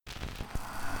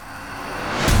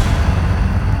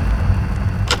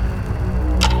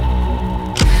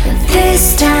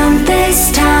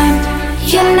this time,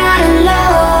 you're not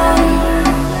alone.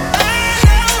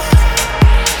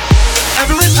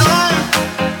 Every time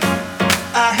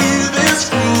I hear this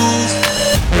groove,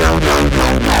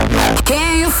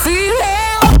 Can you feel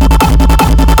it?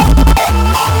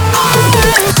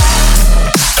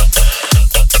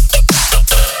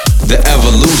 The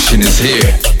evolution is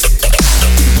here.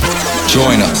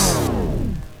 Join us.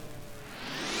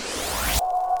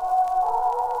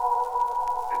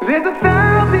 There's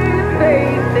 1,000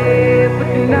 faces, but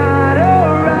you're not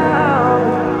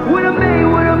around. Would I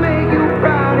make you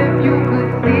proud if you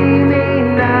could see me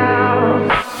now?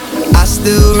 I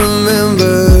still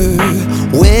remember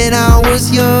when I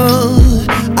was young,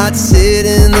 I'd sit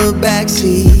in the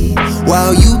backseat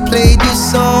while you played your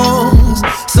songs.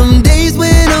 Some days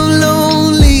when I'm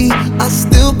lonely, I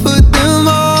still put them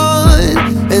on.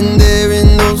 And there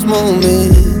in those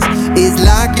moments, it's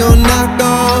like you're not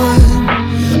gone.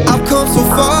 I've come so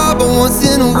far, but once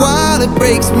in a while it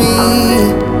breaks me.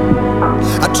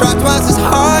 I try twice as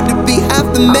hard to be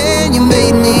half the man you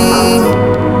made me.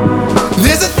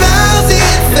 There's 1,000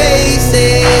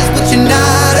 faces, but you're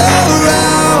not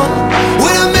around.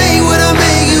 Would I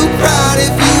make you proud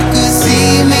if you could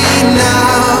see me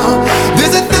now?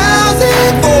 There's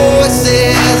 1,000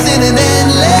 voices in an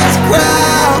endless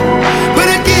crowd, but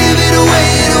I'd give it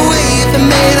away if it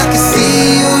meant I could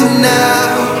see you now.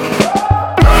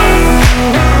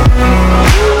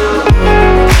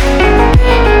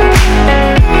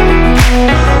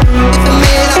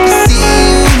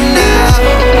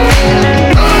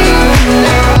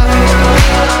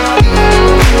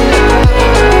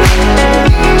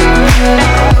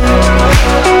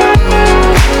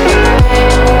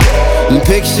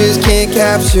 Pictures can't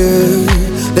capture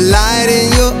the light in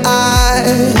your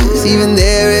eyes. Even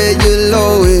there at your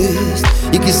lowest,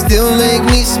 you can still make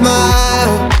me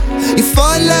smile. You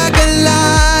fought like a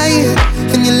lion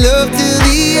and you loved till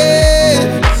the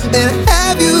end. And I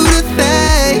have you to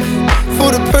thank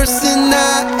for the person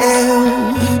I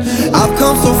am. I've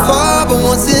come so far, but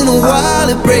once in a while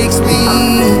it breaks me.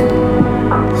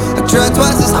 I try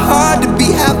twice as hard to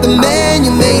be half the man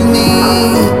you made me.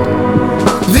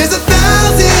 There's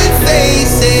 1,000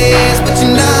 faces, but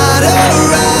you're not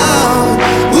around.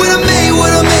 Would I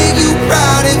make you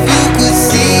proud if you could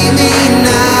see me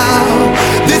now?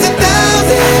 There's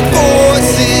 1,000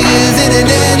 voices in an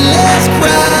endless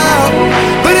crowd,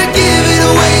 but I'd give it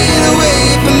away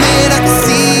if it meant I could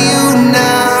see you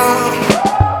now.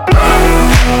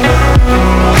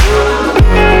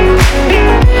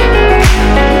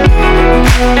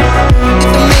 If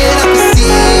it meant I could see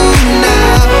you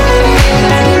now.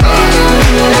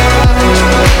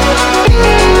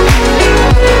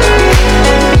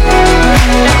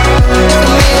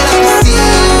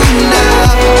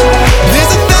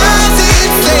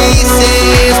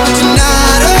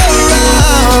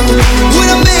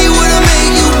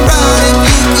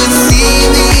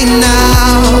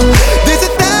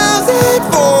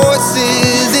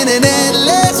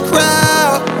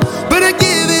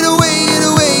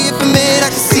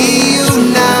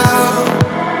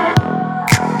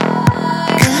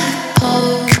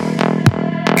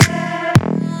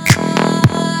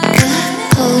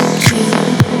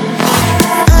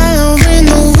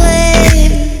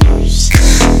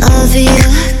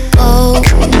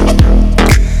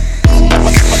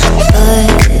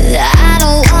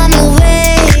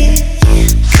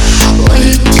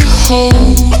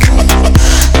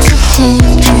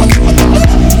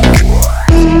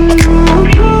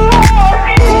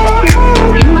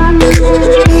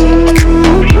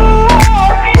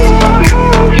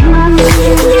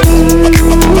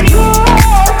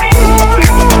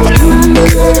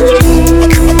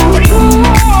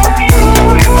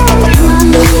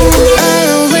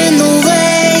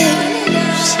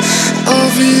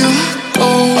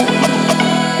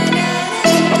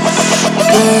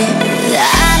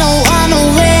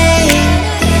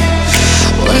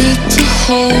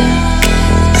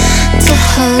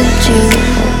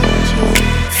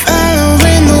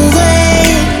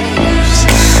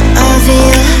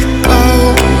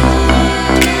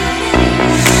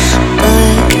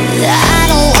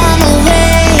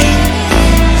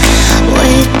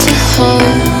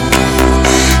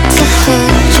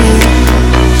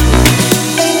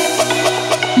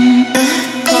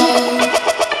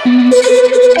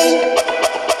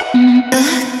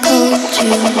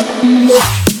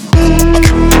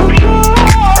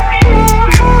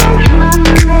 You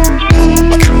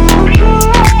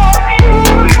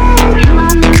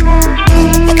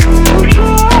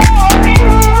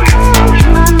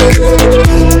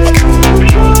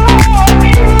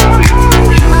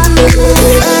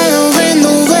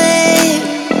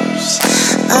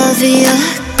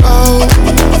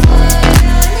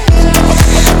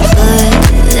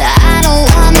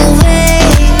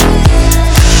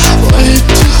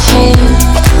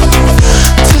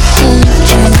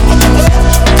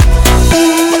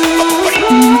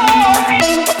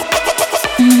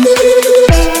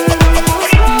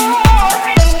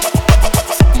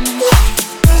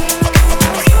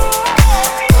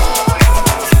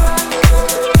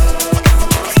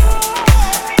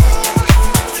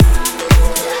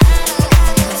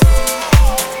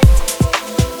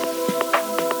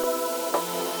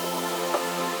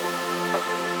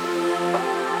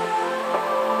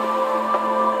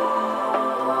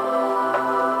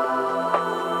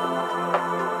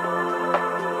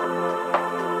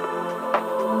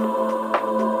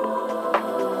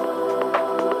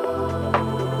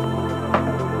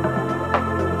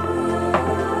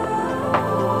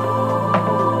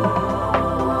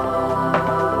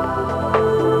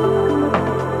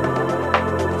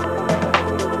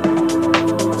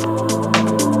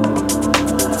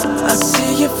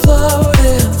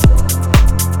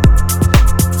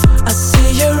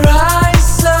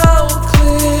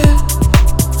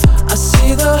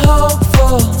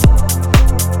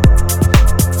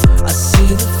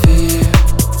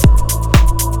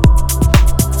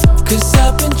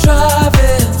I've been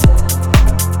driving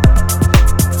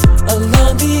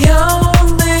along the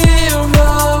only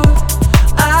road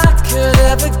I could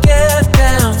ever get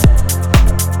down.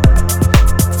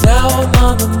 Now I'm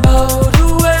on the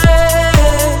motorway.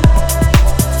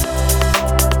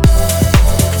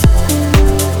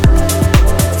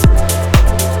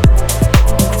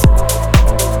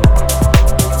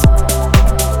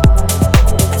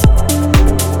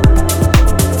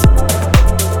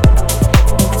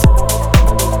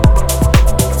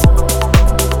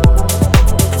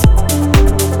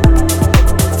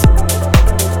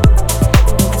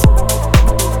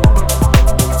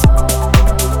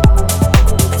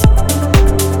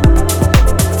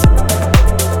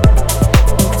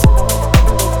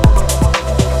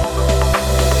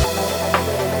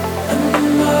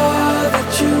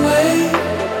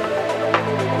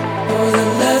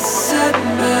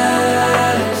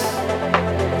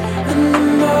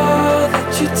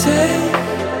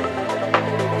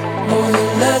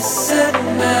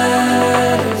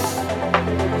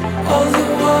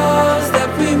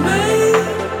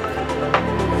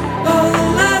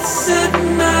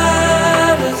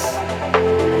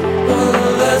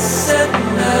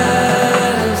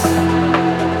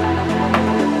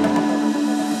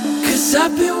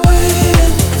 I've been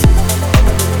waiting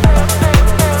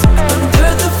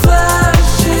under the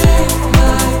flashing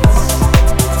lights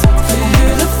for you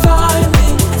to find me.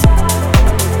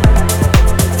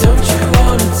 Don't you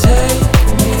wanna take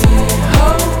me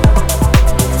home?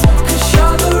 'Cause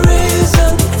you're the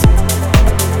reason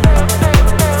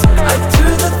I do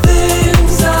the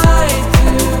things I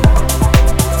do.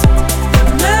 The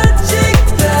magic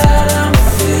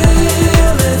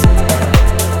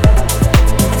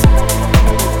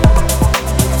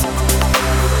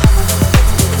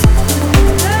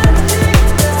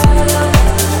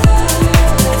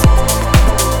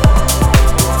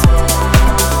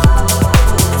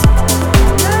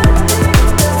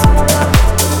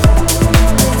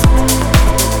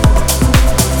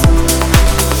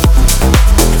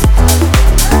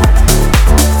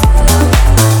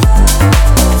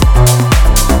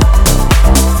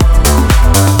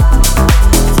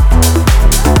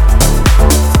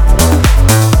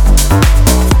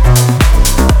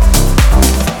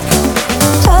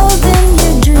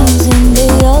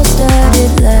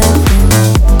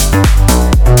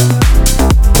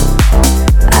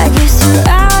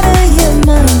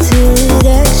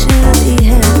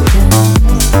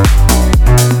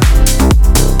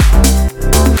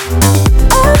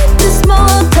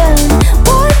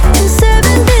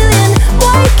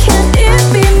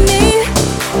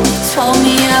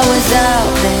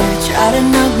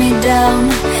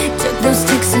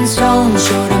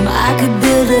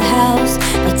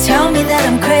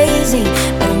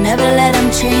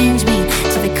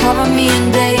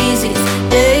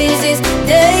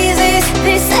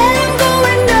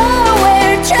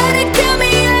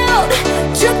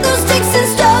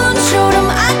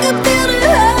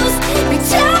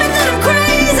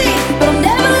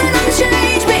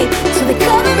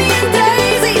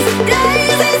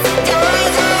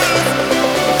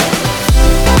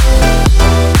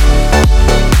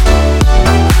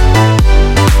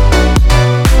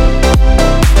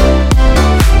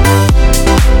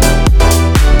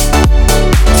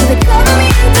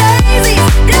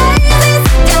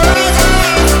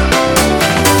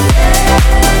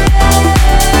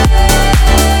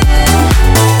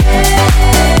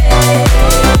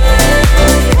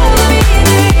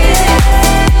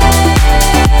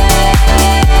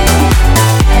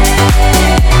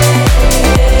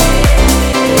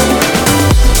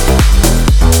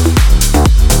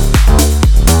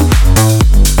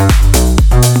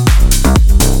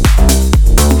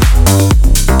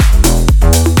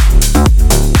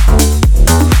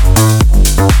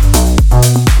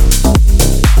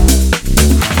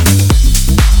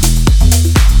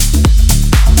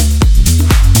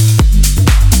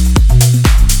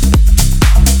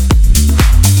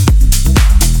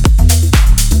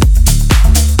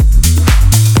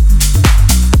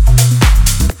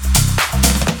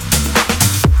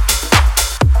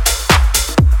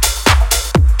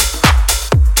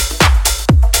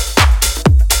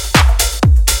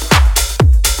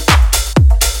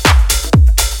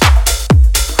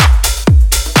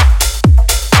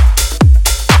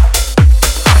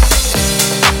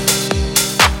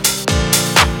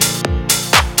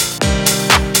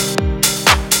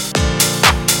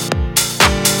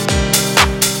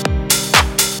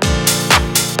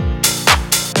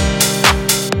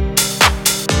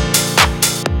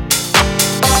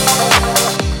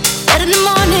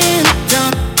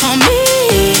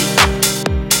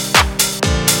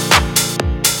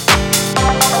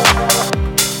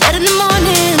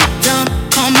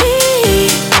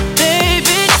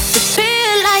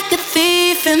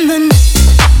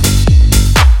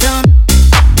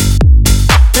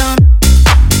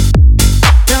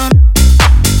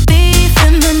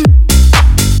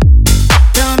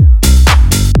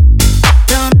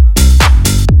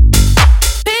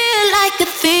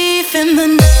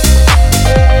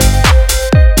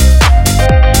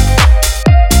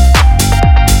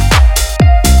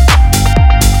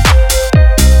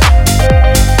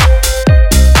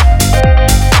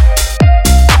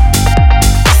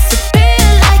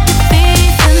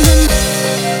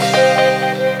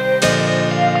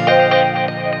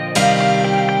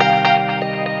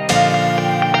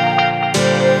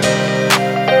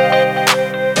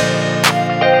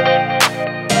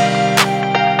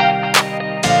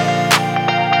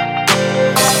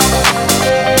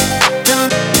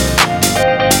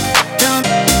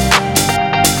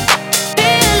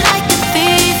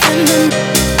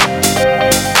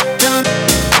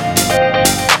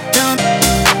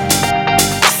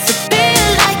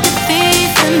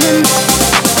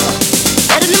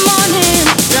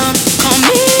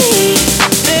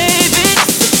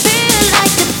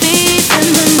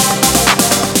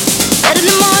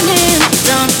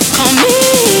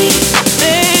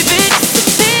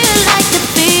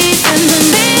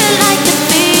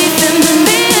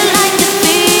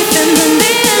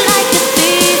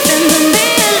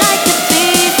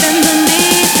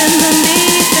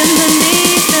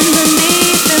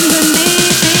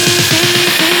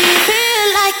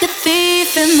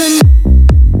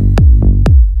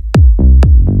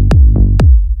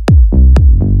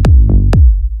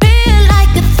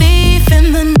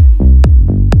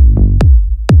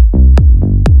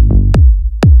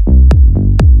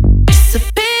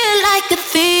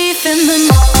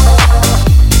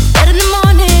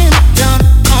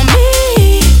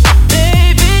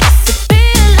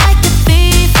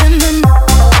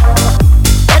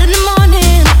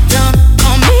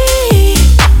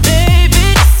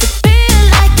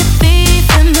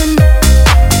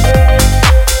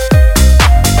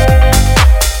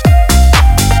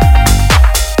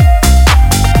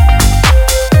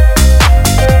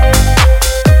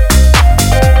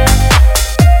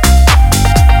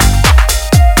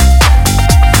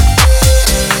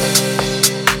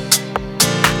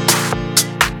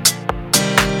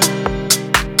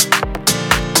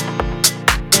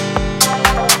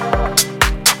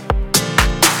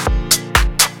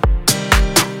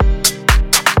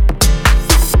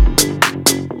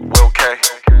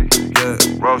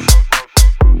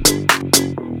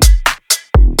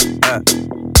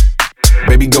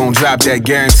Baby gon' drop that,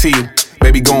 guarantee you.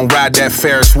 Baby gon' ride that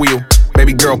Ferris wheel.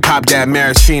 Baby girl pop that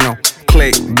maraschino.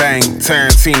 Click, bang,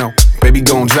 Tarantino. Baby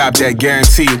gon' drop that,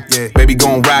 guarantee you. Baby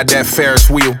gon' ride that Ferris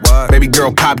wheel. Baby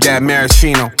girl pop that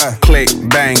maraschino. Click,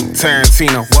 bang,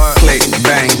 Tarantino. Click,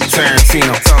 bang,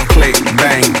 Tarantino. Click,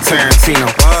 bang, Tarantino.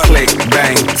 Click,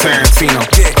 bang, Tarantino.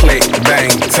 Click, bang,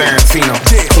 Tarantino.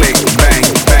 Click, bang,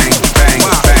 bang, bang,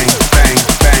 bang, bang, bang,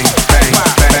 bang, bang.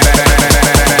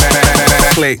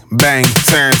 Click, bang,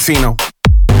 Tarantino.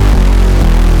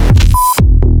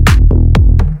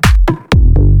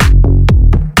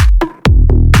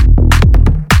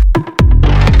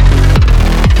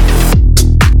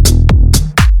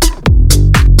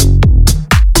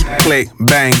 Click,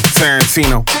 bang,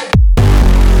 Tarantino.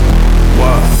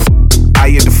 Whoa. I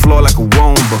hit the floor like a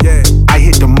womba. I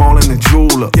hit the mall in the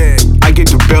jeweler. I get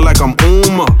the bill like I'm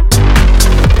Uma.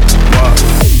 Whoa.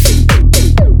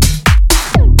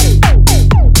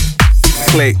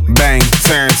 Click, bang,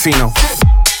 Tarantino.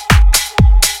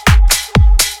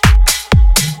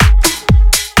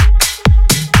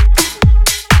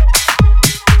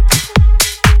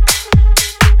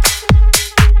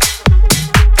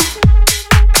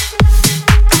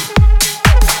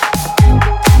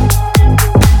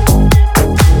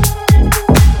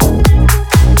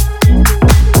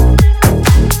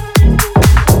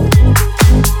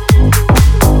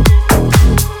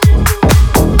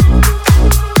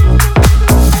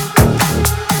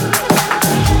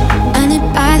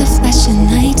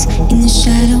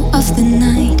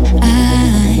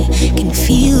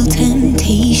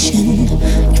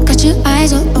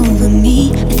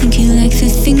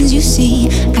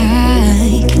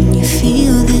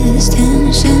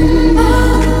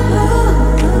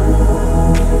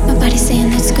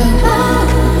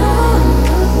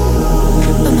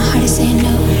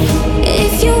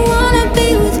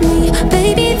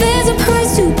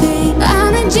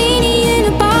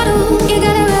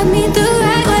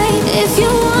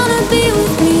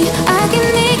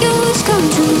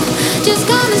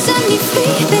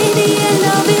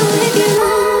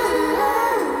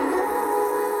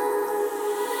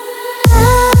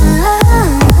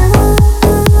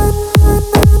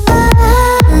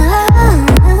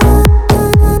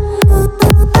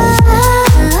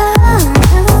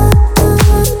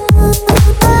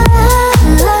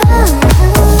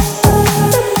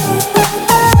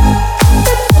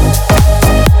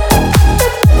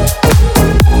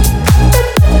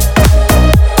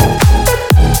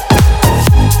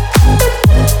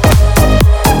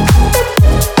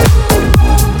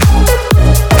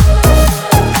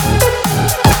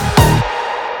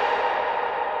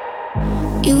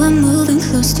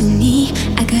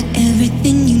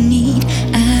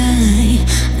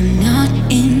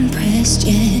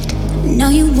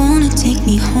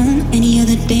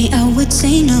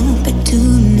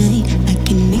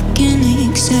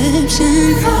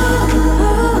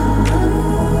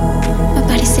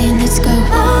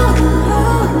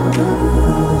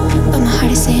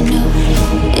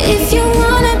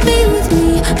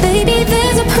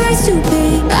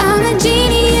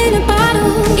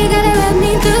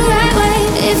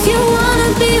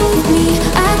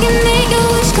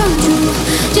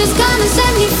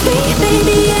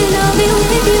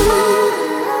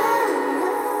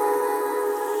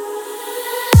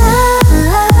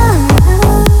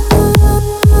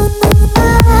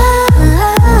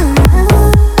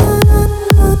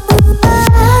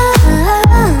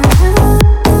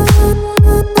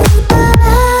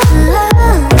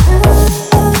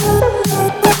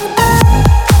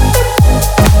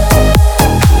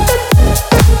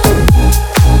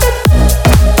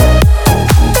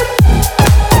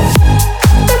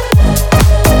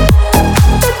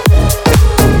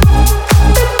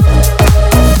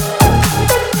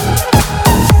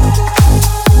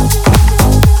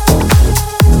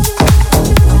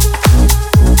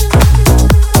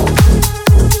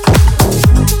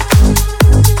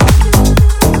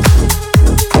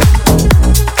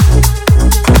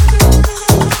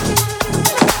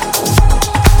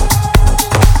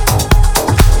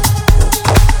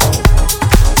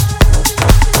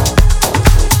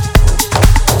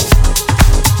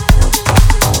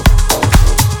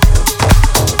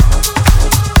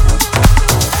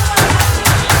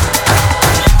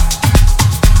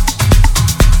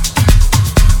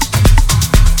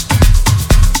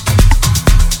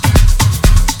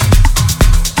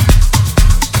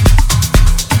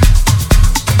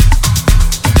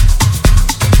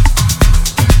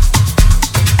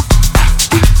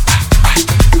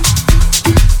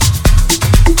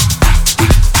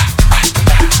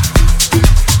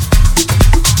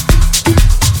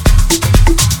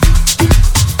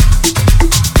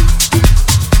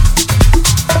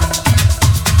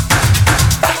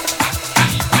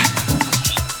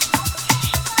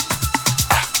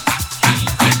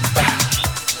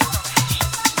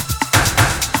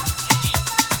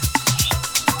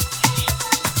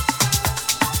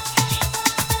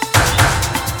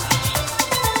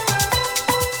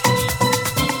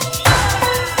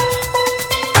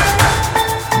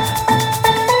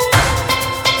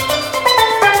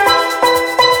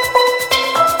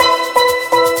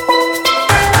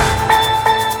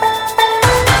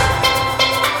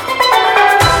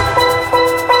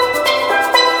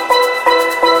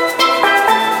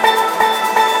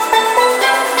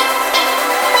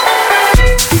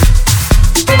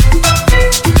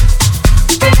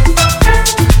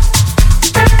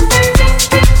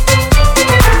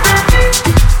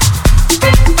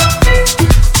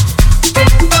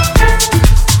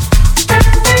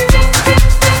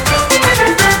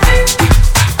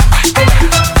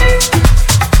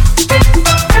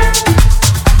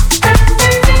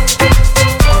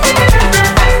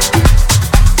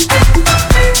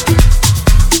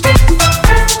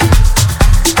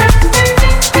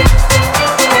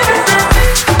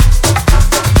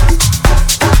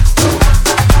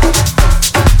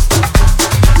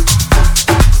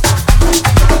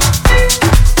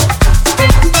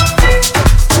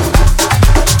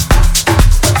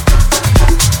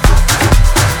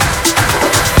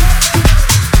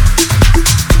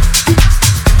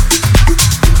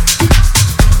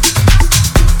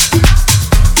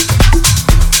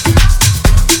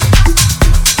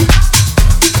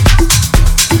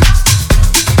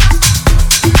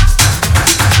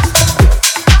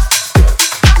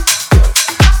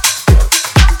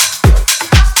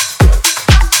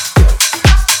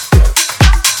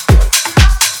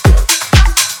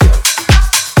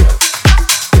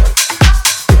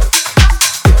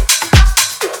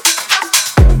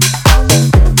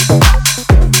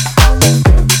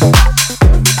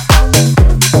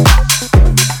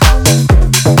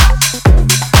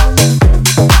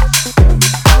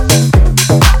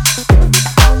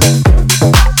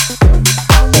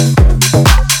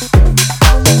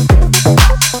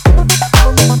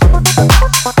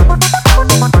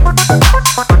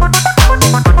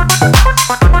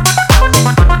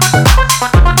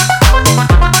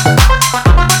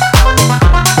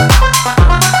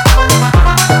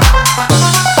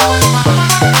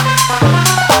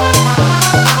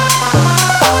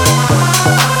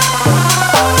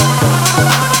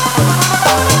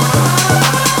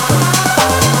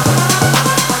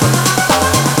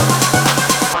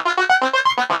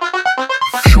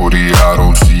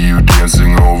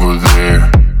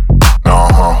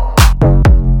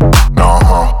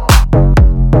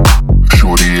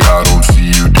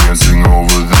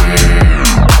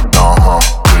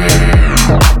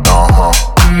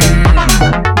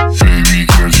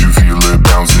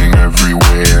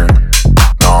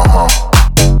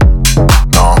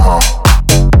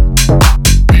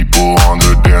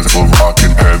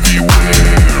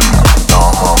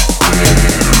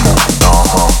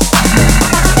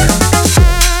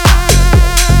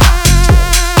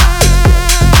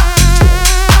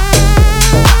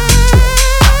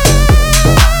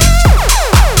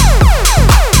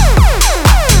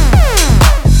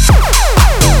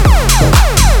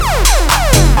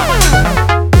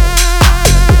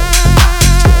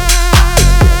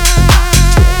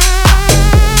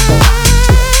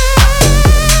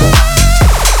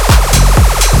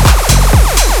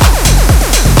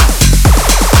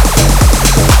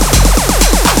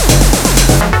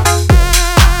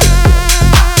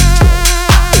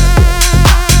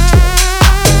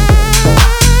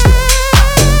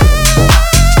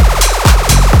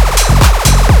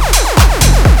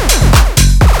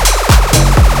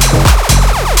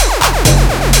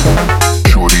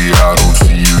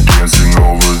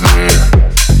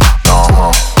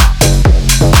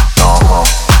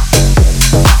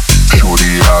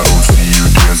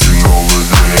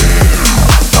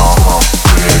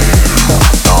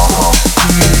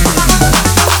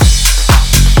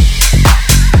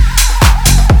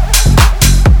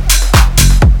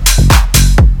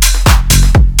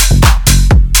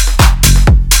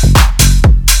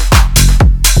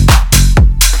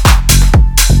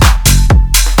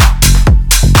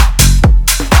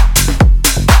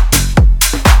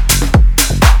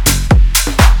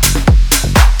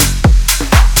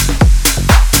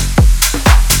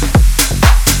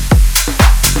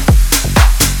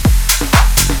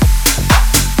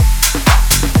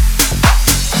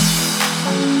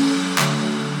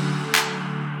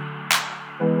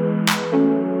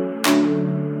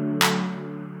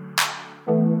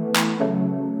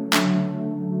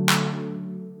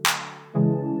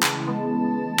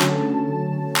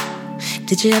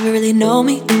 Did you ever really know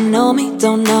me? Know me?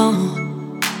 Don't know.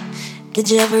 Did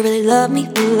you ever really love me?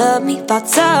 Love me? Thought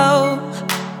so.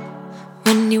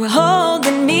 When you were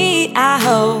holding me, I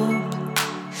hope.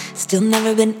 Still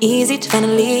never been easy to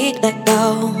finally let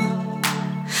go.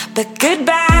 But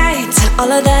goodbye to all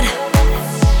of that.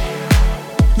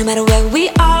 No matter where we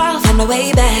are, I'll find a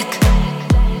way back.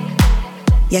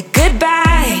 Yeah,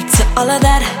 goodbye to all of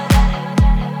that.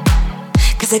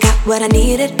 'Cause I got what I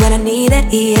needed,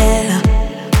 yeah.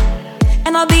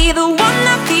 And I'll be the one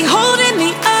that be holding me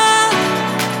up.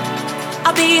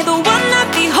 I'll be the one that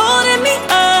be holding me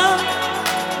up.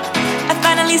 I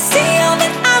finally see all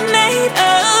that I made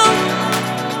of.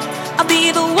 I'll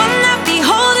be the one that be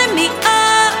holding me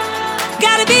up.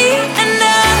 Gotta be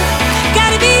enough,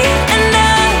 gotta be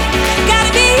enough,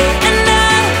 gotta be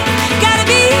enough, gotta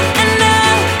be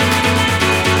enough.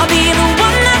 I'll be the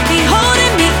one that be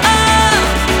holding me up.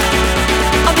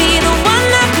 I'll be the one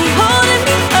that be holding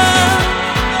me up.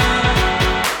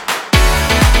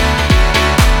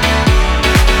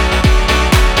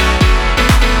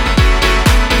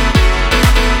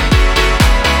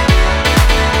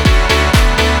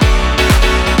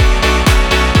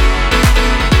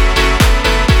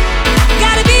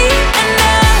 Gotta be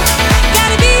enough,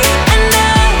 gotta be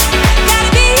enough, gotta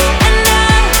be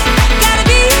enough, gotta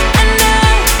be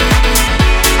enough.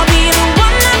 I'll be the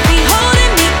one that be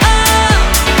holding me up.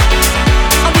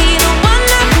 I'll be the one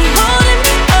that be holding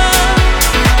me up.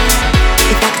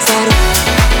 If I could start over.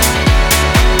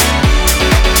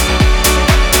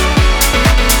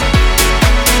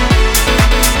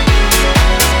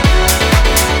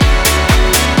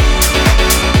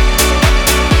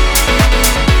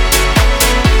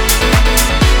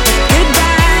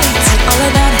 Goodbye to all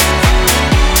of that.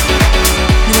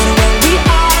 No matter where we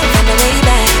are, find a way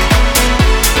back.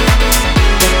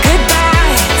 Yeah,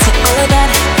 goodbye to all of that.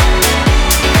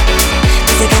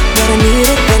 'Cause I got what I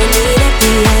needed, yeah.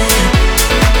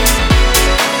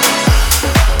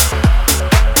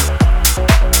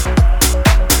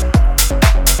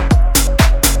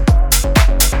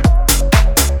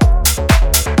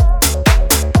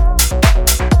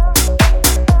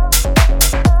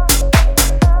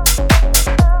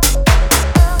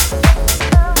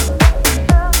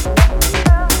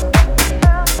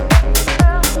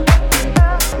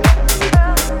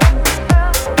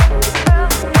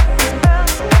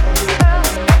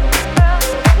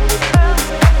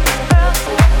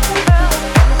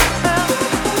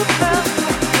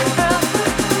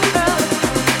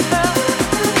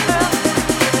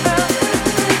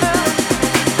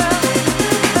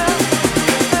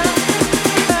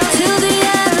 Till the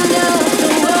end of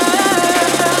the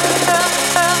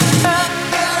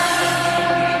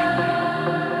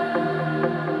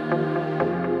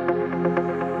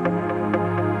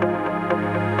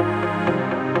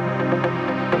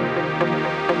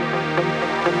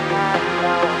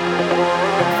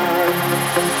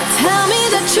Tell me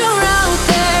that you're out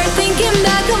there thinking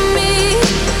back of me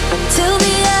till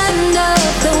the end of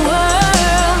the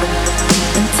world.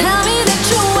 And tell me that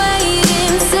you're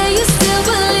waiting, say you still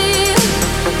believe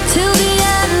till the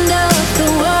end of the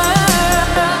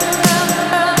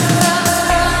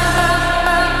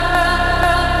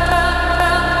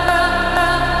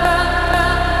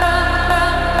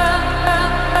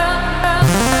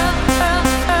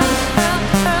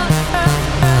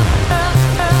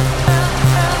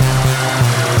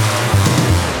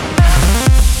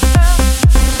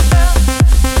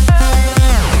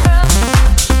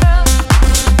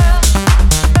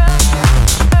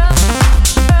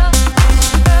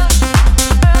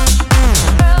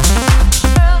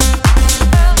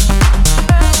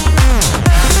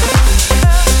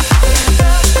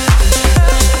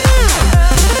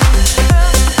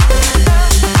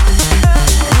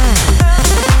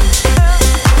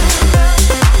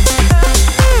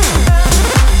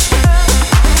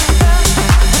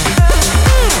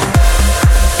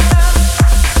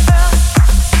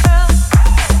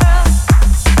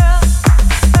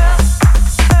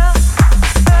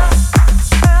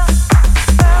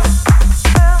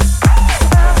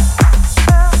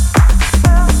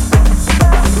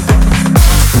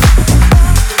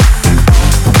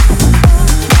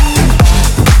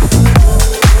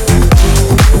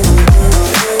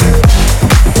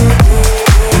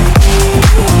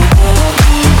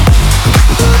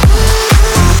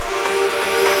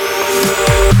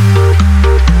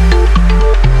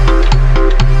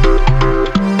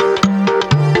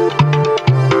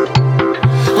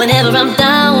Whenever I'm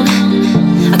down,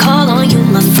 I call on you,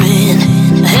 my friend.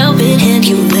 A helping hand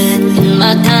you lend in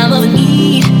my time of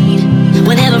need.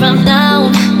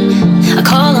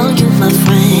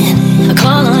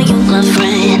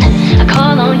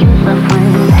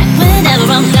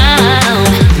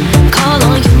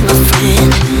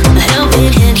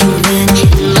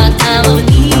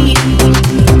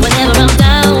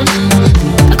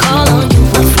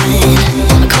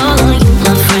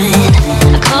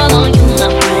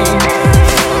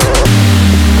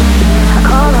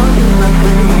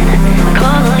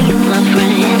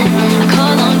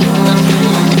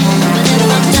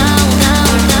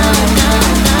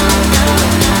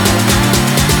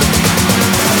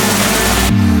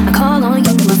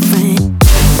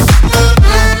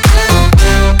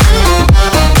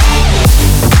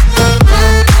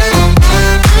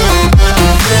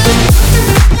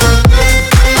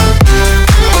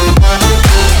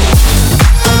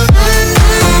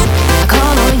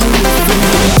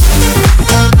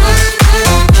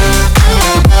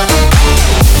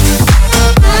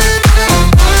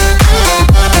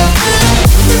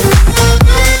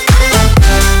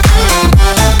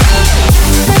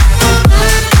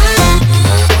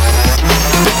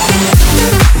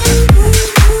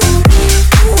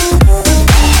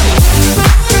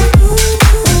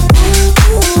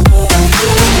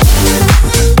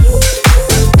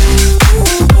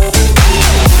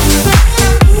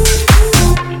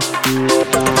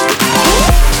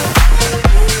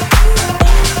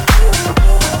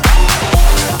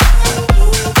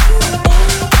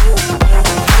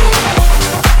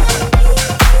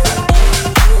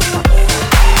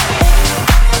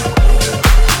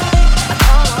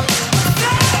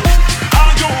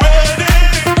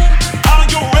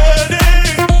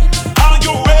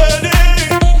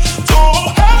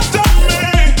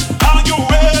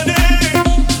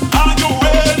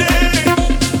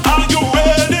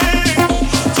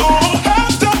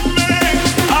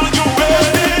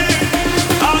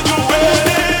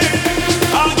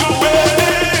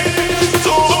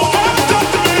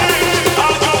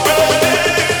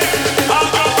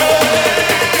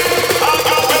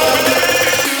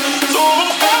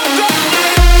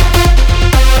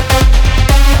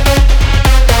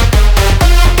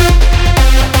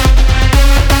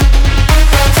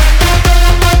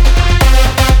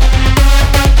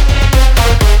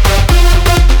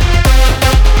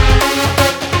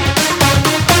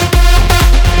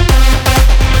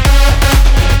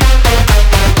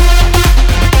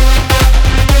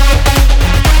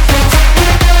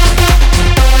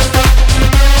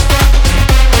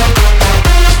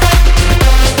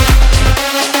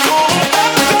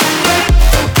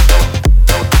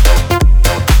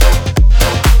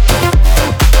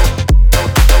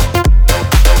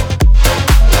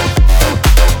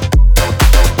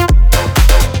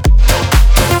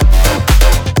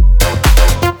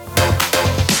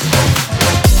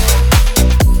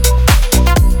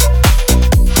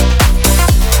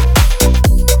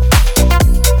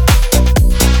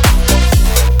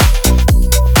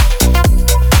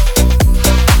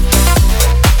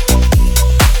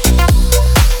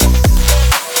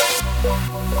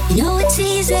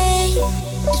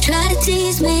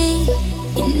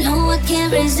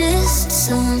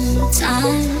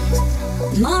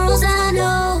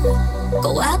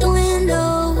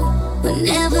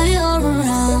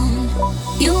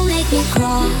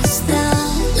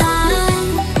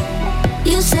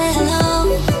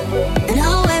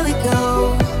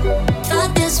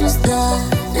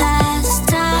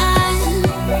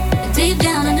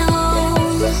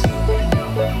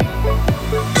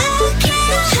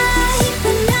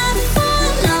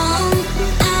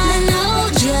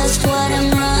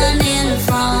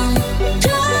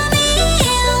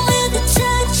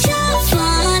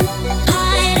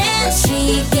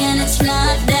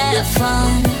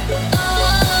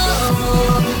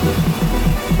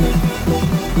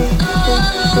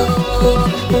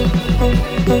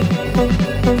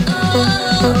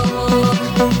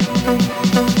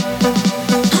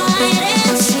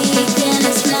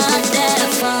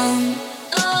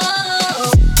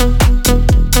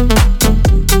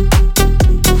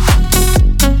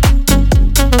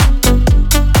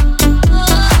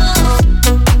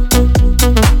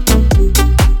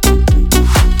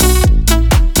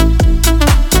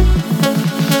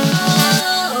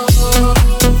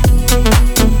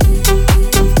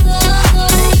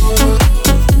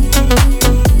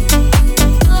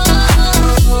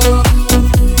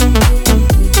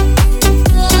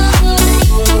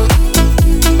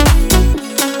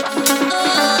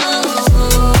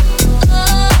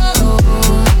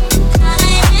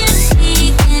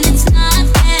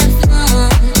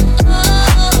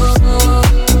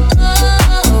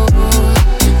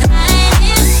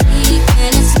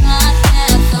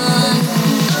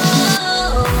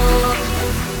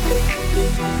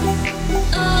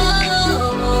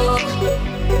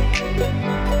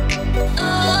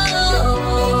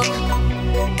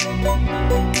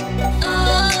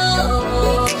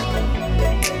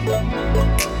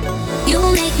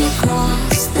 make me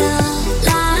cross the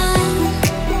line.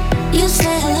 You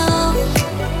say hello,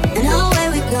 and away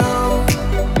we go.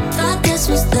 Thought this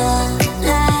was the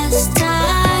last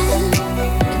time.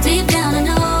 Deep down I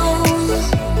know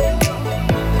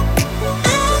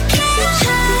I can't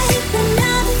hide, but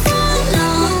not for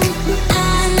long.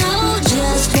 I know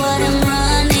just what I'm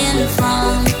running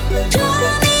from. Draw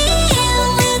me in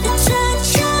with a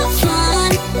touch of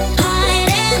fun.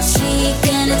 Hide and seek,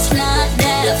 and it's not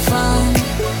that fun.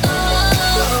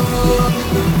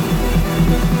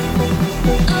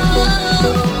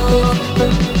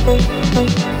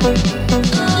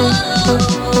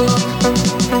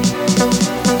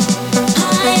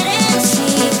 Hide and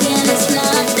seek, and it's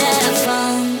not that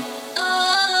fun.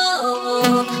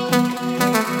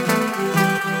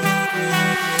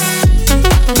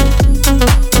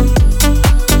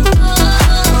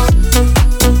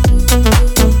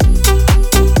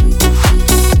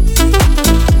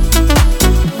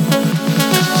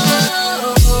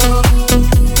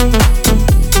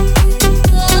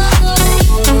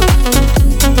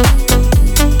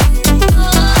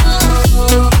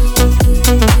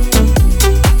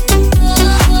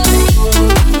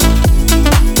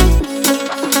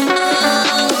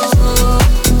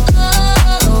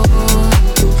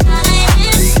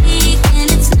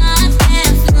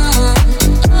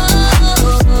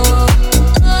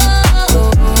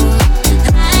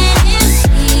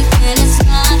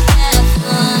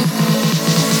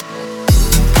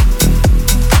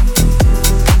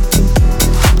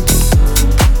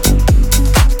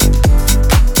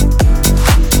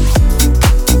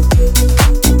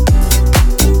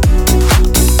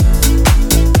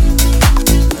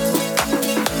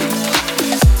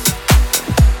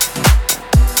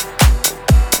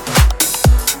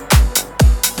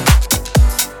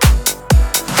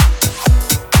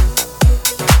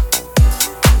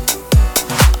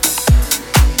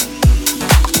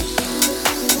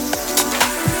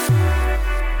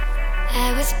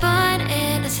 I was born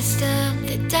in a system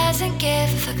that doesn't give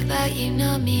a fuck about you,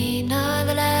 nor me, nor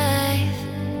the life.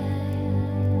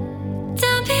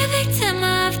 Don't be a victim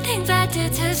of things I do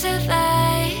to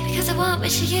survive, because I won't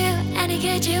wish you any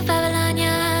good, you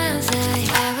Babylonians.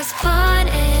 I was born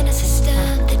in a system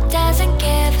that doesn't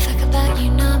give a fuck about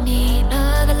you, nor me,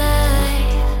 nor the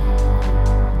life.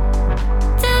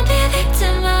 Don't be a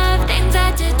victim of things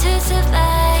I do to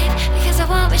survive, because I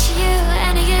won't wish you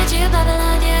any good, you Babylonians.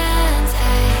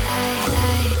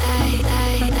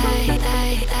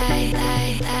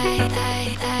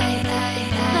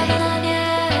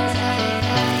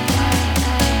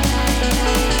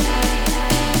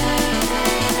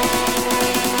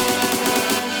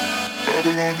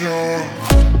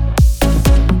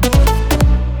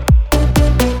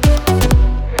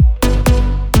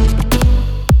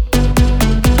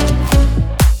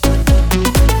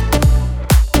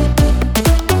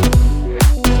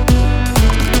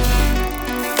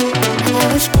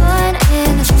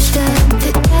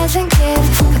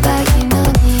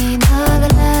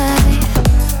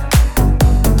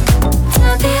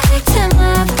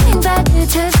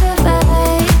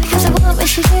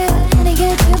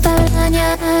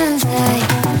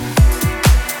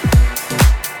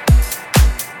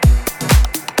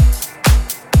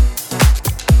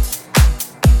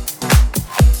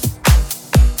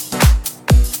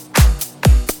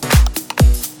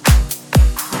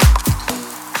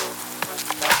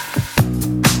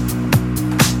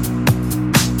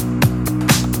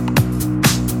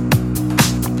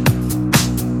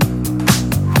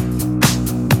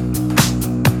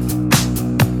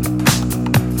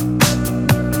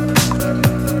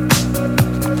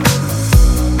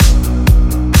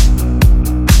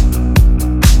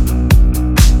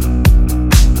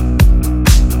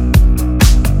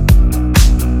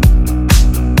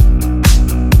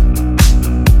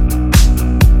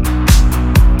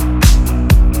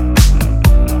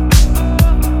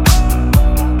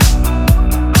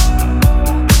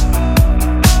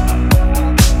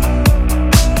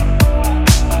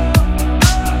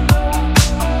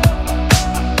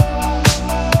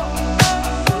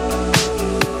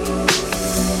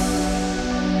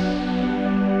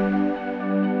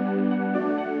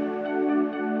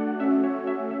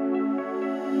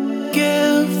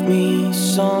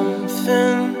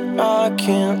 something I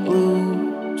can't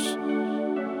lose,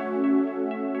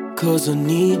 'cause I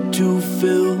need to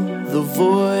fill the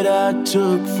void I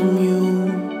took from you.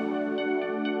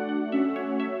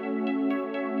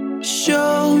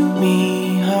 Show me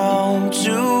how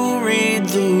to read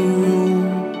the room,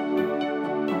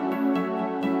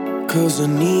 'cause I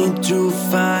need to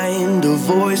find a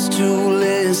voice to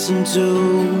listen to.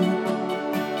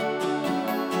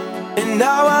 And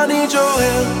now I need your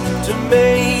help to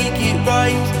make it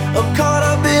right. I'm caught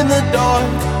up in the dark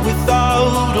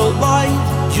without a light.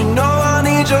 You know I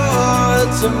need your heart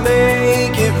to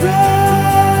make it right.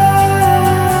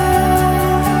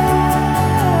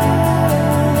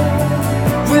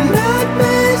 When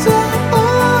nightmares are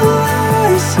all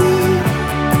I see,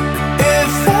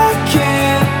 if I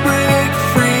can't break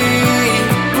free,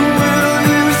 will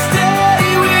you stay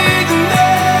with me?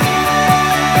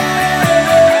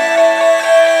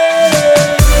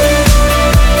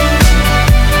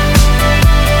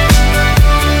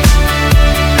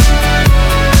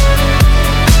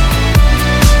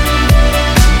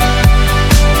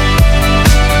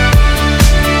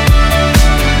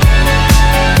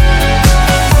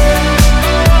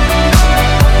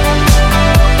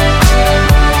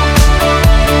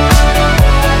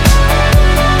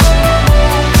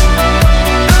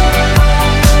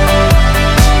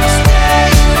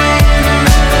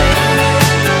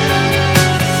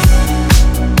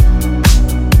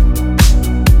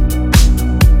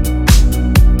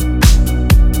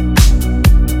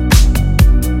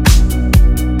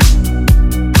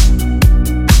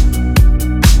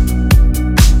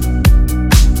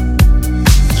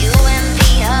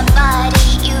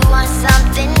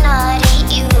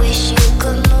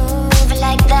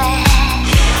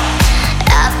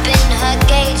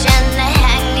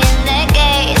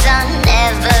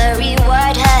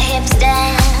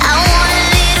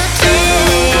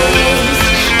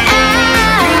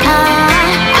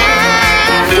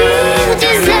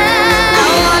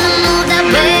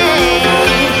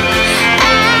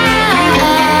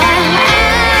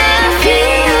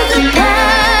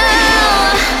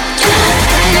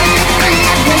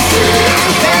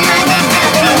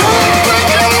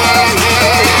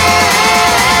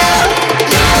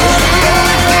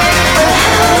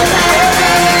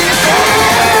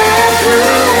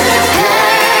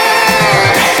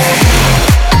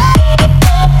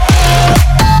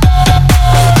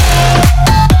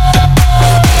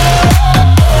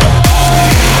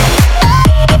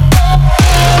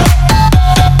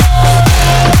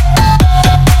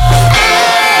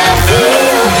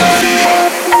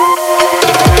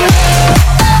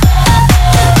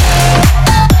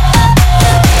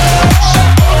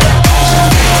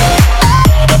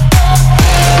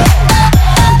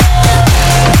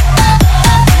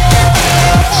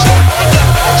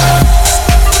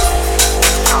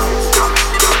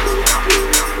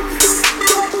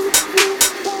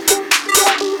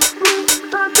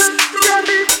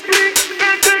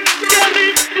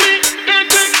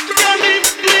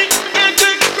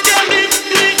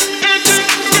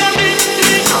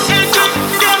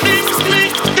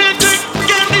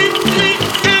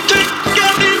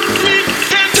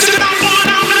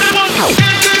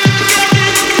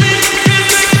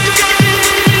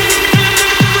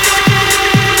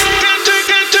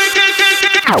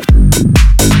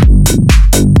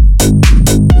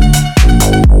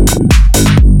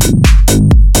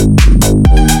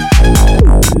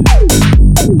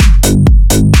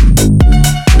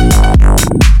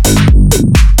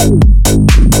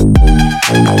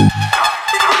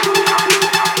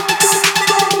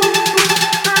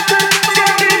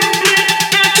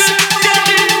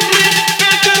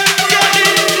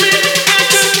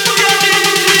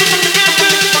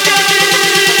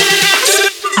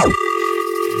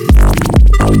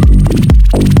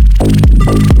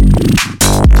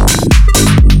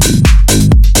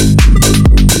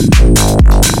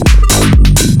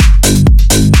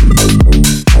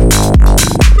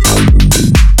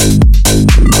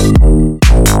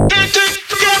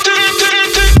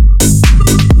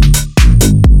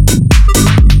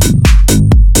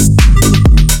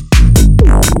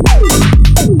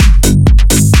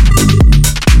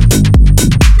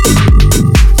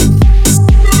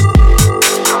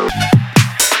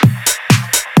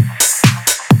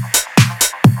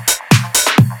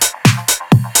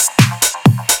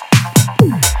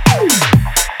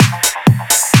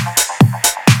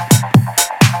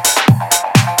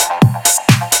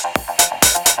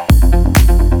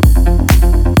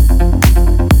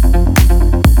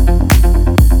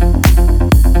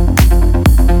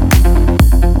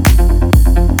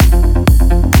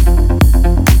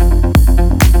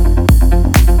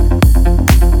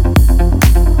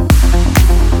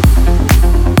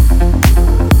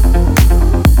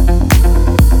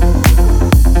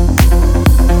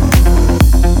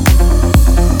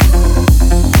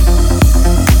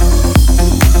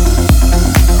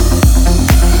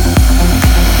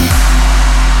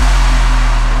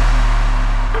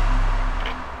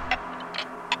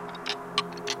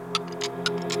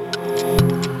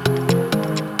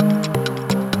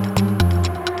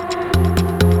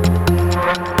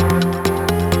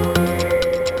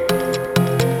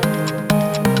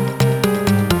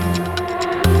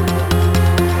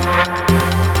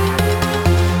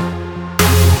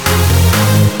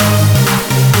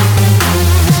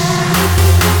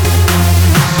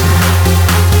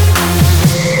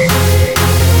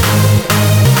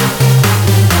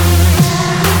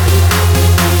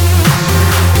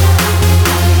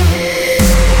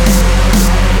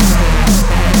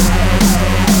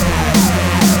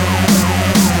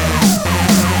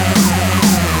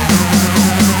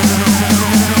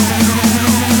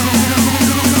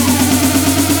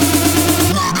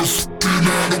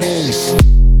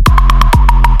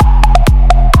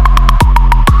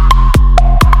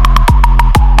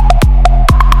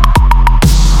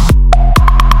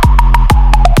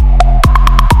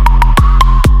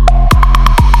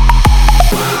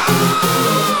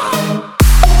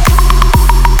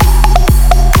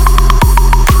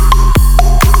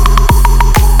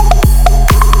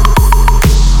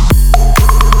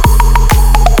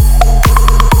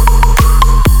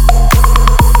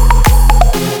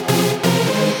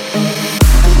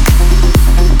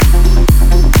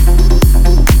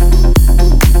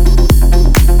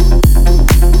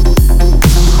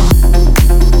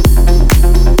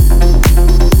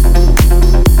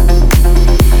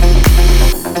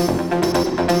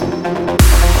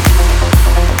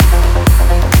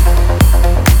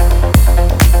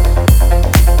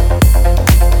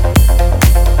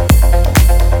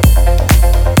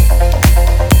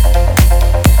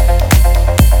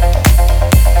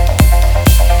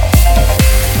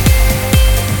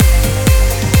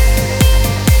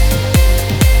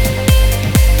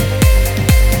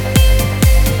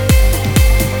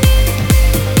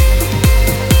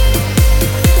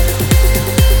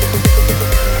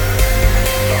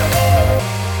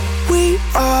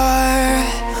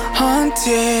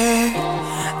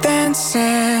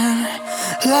 dancing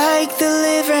like the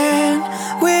living.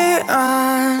 We're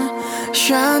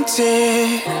enchanted,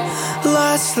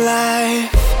 lost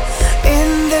life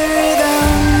in the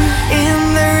rhythm,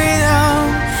 in the rhythm,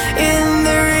 in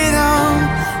the rhythm.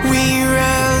 We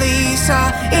release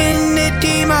our inner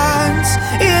demons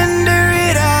in the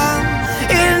rhythm,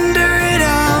 in the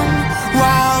rhythm,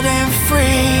 wild and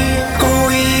free.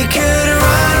 We could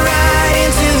run right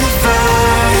into the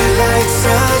fire, lights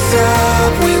us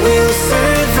up, we will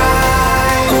survive.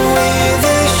 With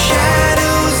the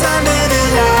shadows under the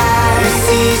light,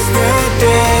 seize the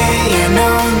day and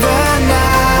own the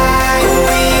night.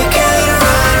 We could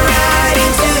run right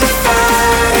into the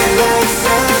fire, lights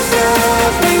us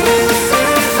up, we will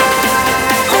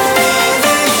survive. With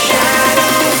the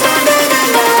shadows under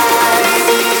the light,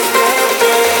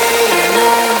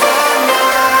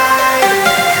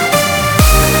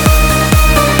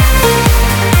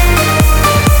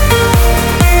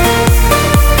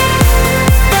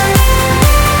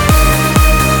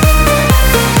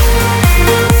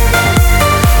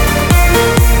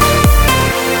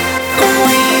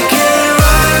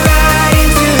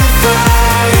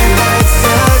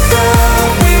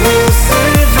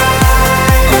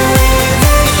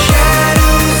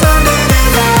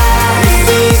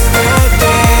 seize the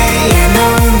day and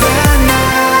own the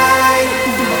night.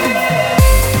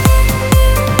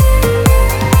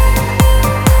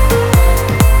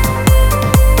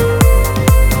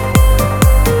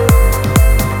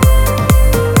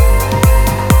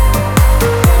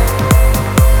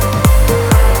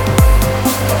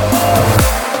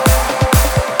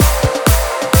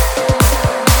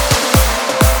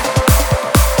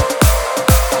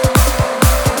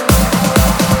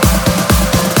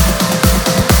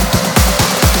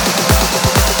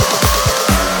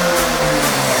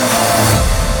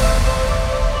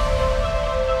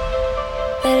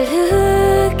 That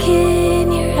look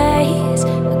in your eyes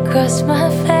across my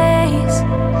face,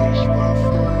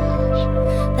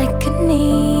 like a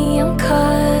neon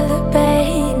color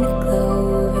painted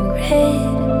glowing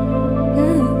red.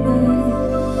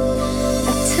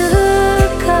 I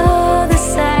took all the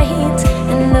signs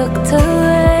and looked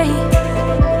away.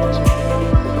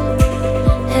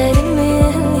 Had a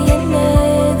million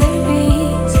other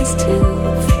reasons to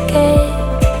forget.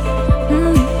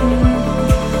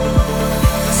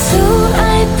 So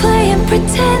I play and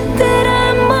pretend that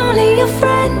I'm only your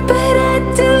friend, but I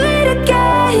do it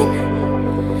again.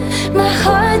 My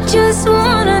heart just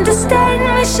won't understand.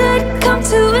 We should come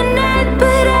to an end,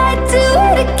 but I do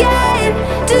it again,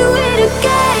 do it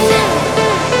again.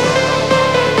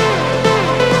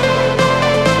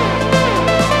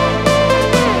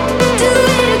 Do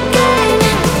it again.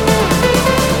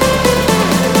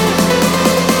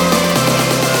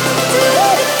 Do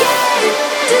it again.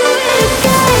 Do it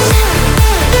again.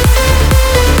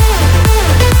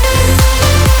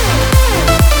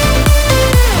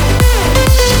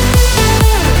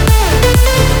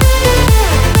 Do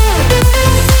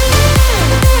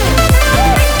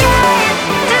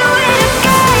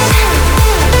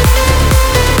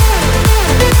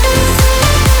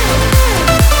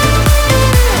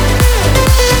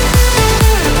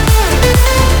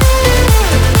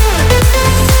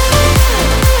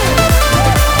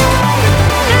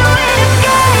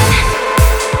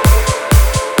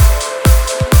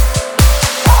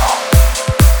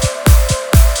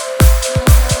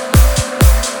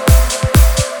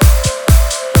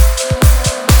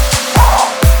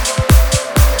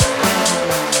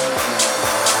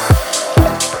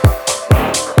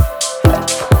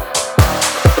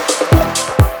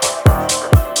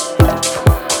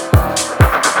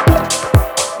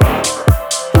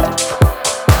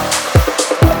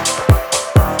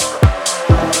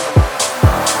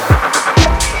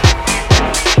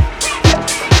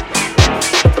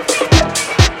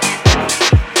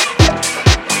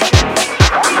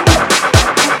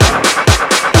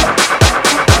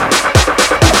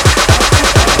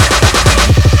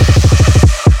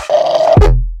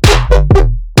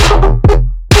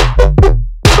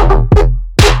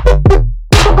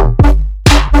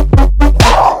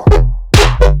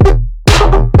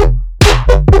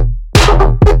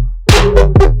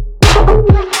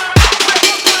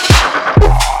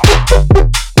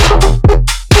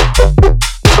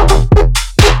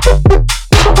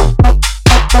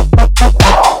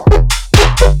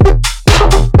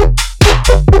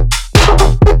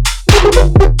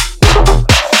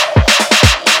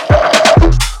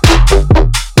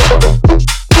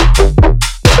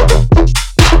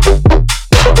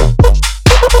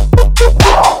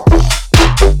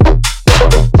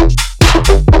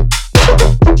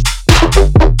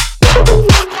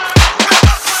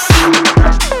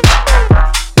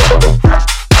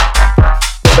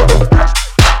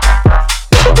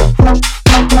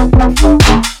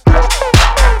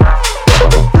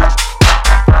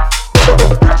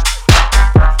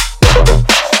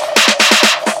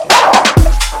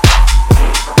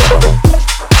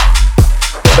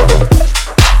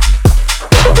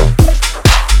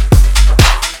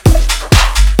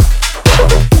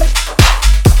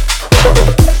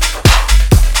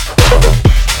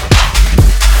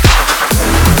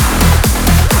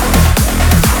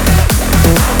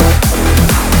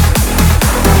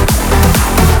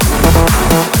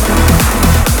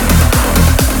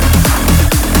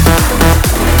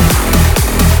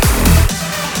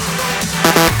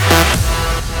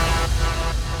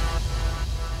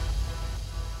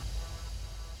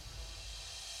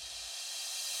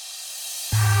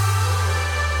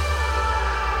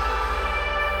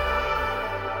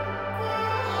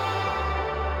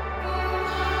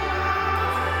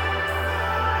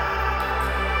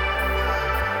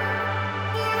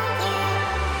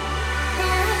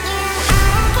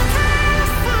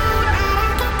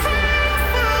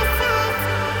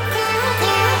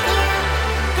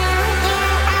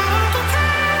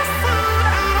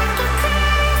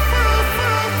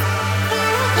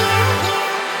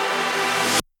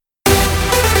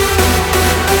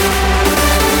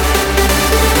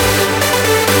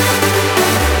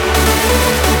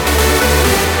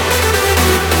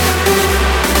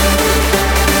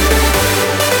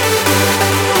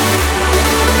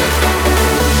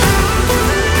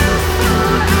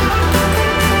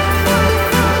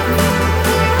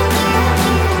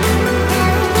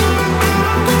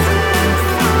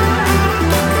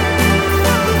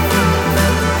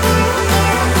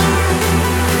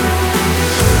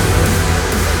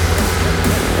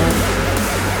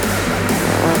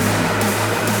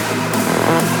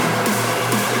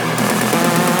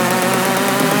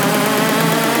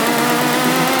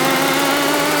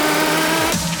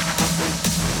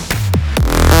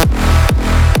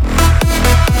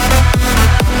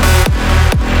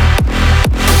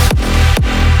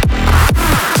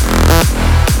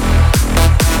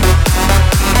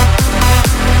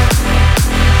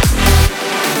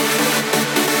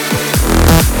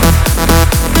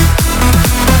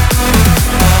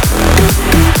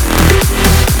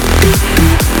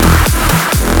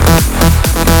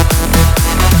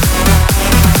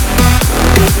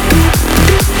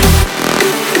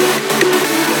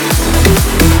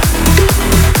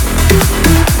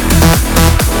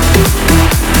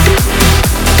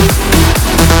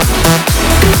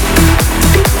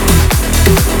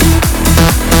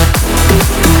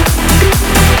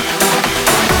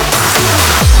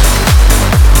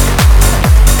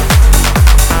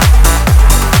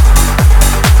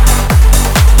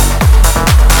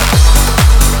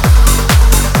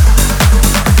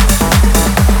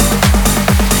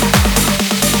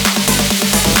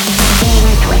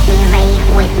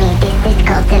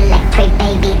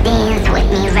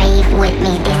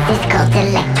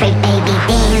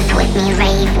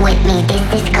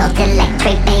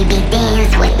baby,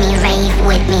 dance with me, rave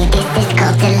with me. This is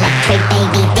called electric,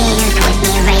 baby, dance with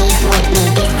me, rave with me.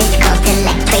 This is called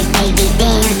electric, baby,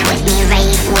 dance with me,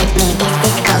 rave with me. This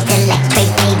is called electric,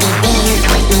 baby, dance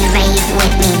with me, rave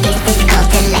with me. This is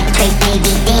called electric,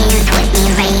 baby, dance with me,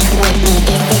 rave with me.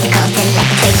 This is called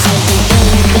electric, baby,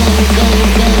 dance,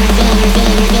 dance, dance, dance,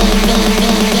 dance, dance, dance,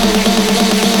 dance,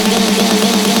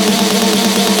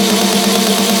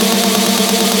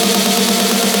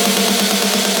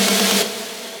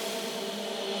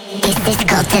 This is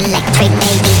called electric,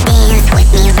 baby, dance with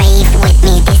me, rave with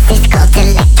me. This is called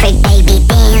electric, baby,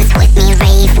 dance with me,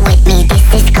 rave with me.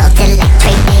 This is called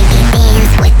electric, baby,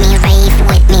 dance with me, rave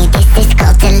with me. This is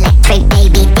called electric,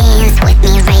 baby, dance with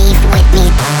me, rave with me.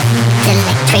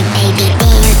 Electric, baby,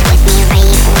 dance with me,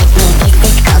 rave with me. This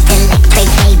is called electric,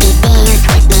 baby, dance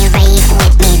with me, rave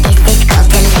with me. This is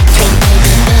called electric,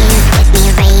 baby, dance with me,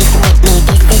 rave with me.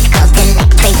 This is called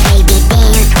electric, baby,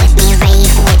 dance with me,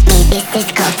 rave with me. This is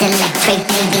called electric,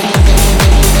 baby.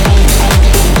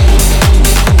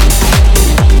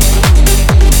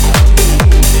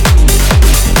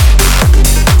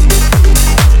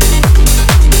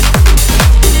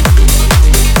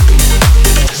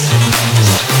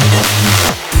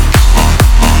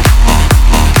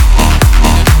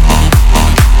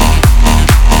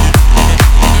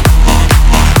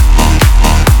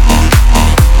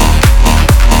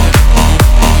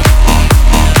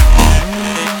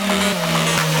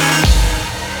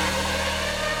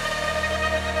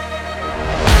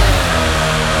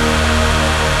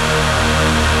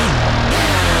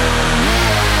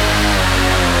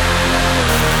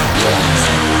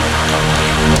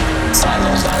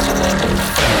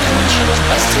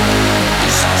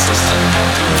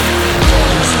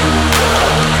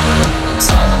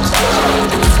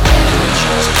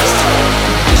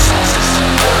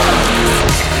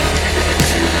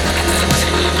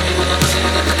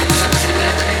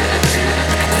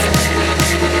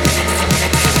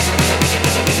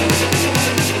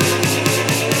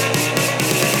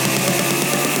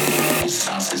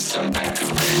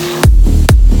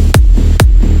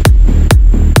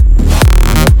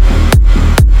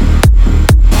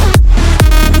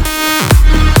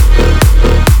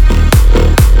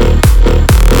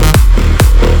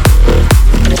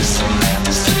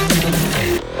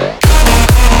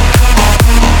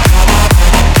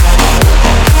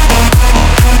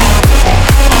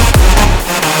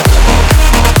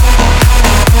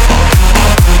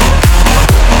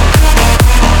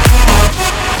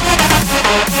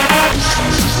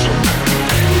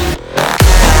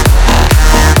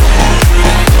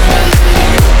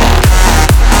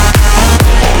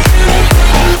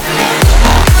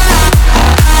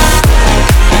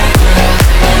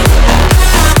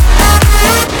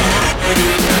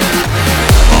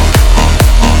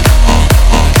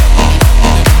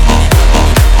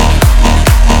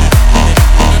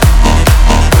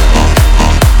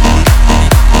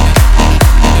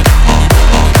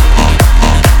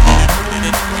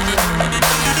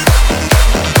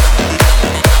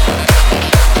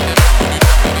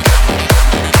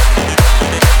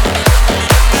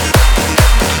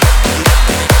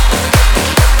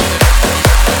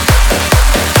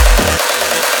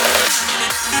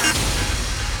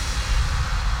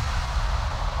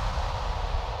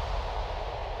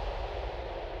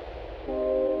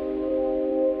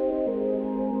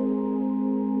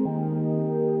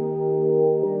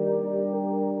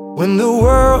 When the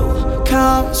world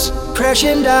comes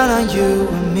crashing down on you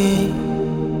and me,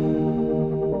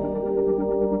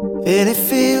 and it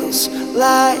feels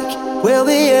like we'll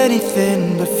be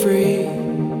anything but free.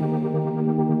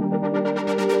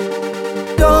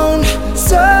 Don't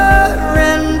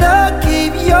surrender,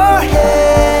 keep your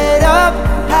head up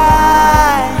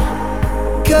high,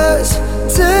 'cause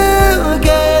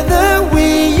together we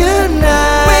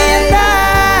unite.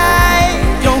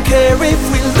 Don't care if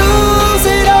we lose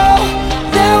it all,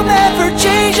 they'll never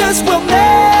change us, we'll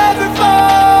never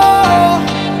fall.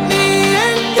 Me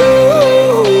and you,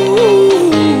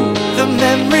 the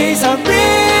memories are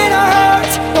in our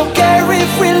hearts. Don't care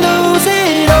if we lose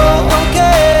it all, don't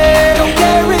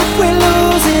care if we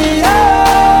lose it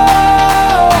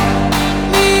all.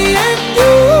 Me and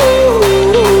you,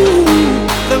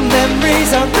 the memories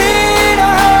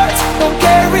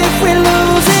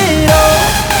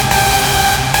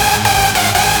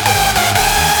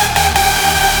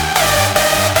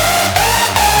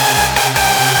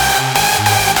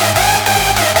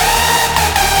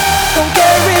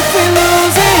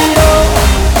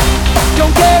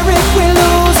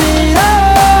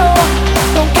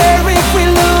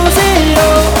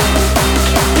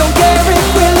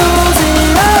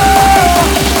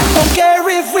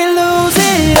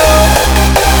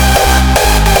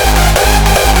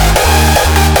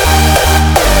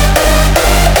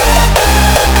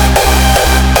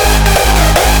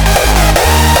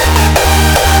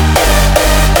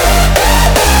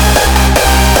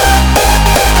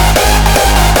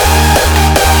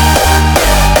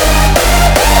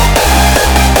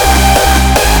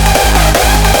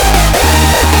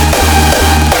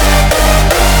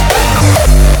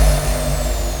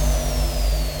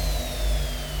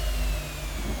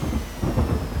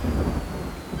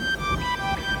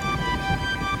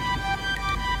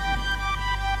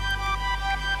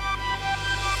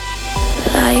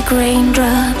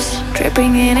raindrops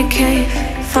dripping in a cave,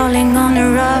 falling on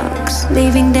the rocks,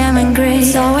 leaving them engraved.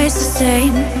 It's always the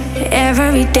same,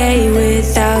 every day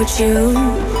without you.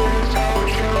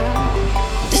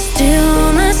 The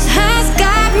stillness has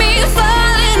got me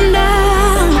falling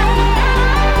down,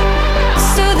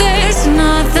 so there's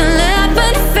nothing left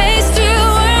but face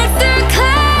towards the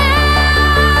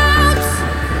clouds.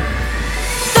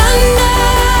 Thunder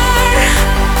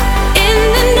in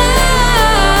the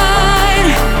night,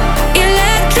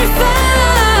 electrify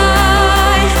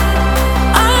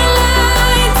our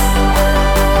lights.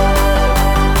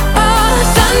 Oh,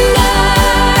 thunder,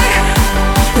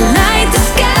 light the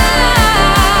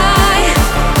sky.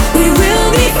 We will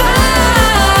be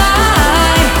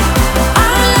fine.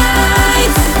 Our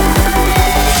lights.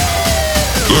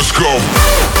 Let's go.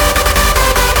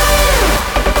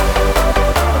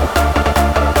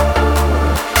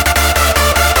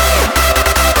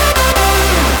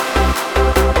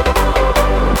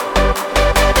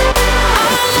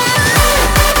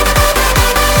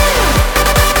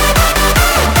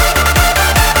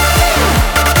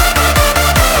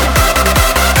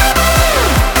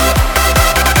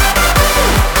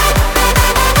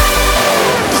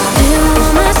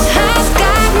 Stillness has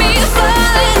got me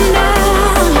falling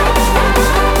down,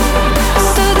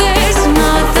 so there's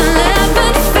nothing left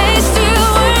but face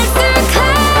towards the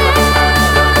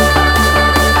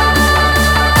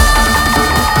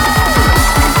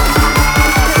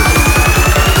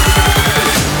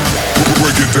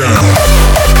Break it down.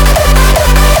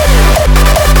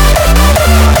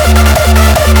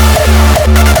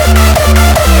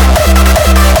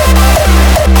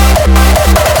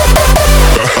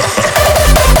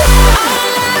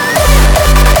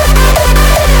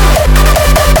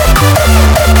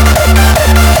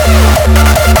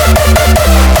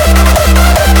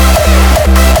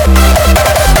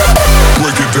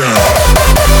 Break it down.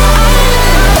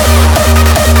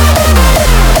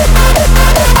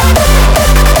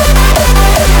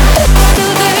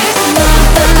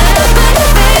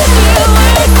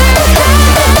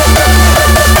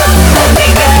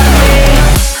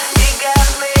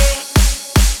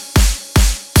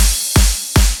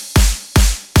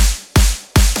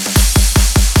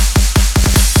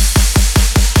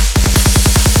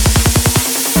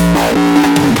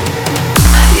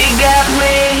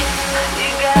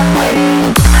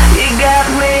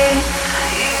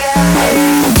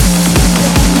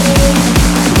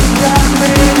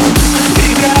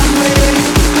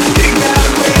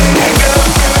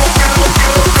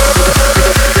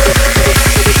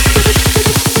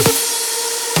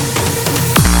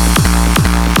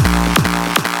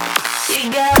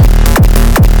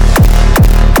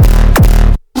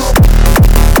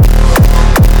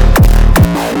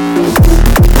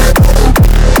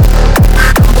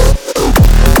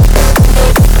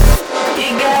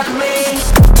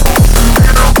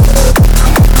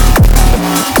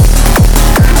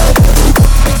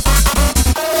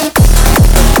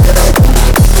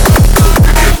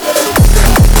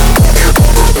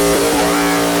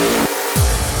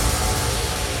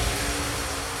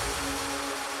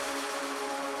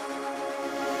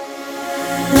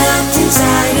 locked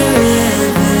inside a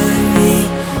reverie,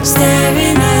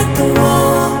 staring at the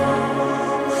wall,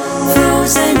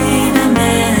 frozen in a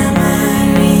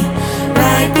memory,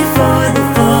 right before the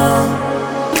fall.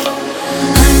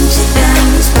 Hunted down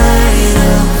in spite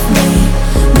of me,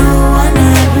 no one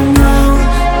ever knows.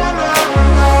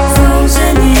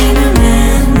 Frozen in a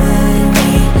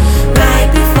memory, right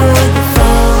before the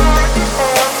fall.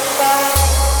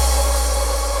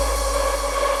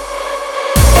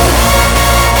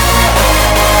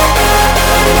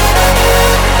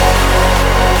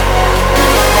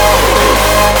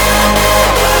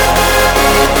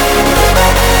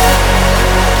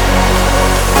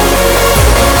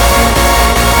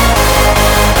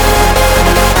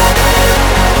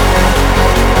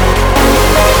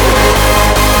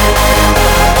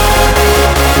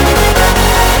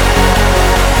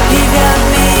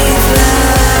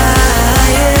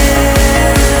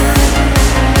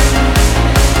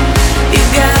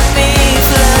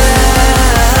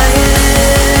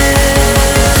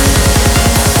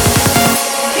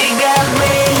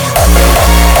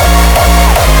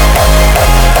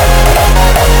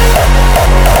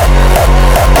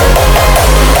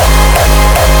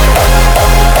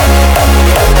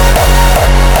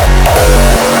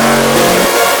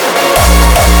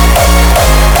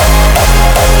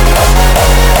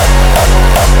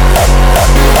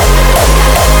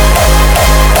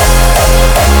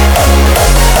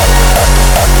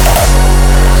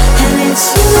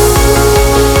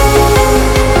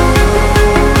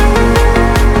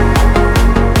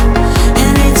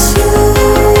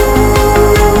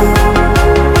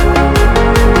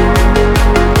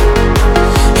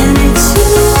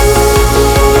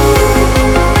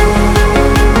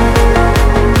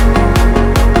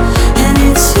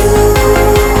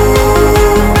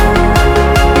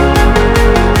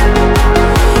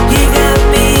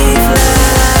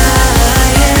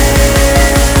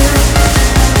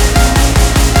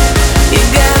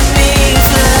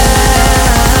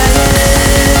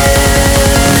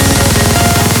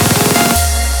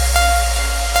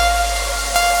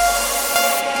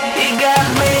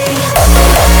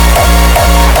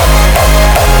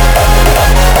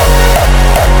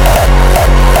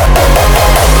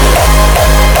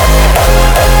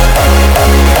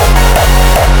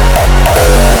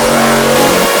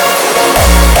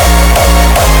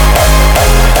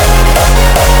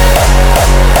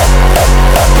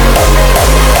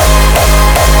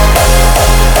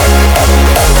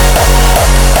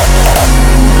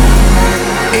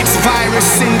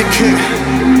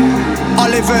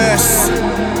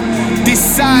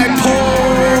 disciple.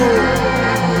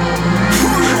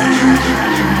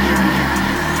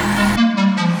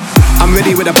 I'm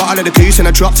ready with a bottle of the goose and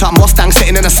a drop top Mustang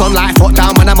sitting in the sunlight. Foot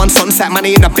down when I'm on sunset,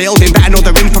 money in the building, better know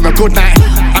they're in for a good night.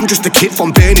 I'm just a kid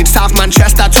from Burning, South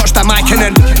Manchester. Touch the mic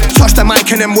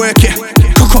and then work it.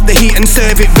 Cook up the heat and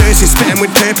serve it. Verses spitting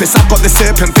with purpose. I've got the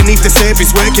serpent beneath the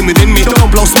surface working within me.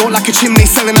 Don't blow smoke like a chimney,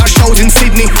 selling out shows in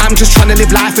Sydney. I'm just trying to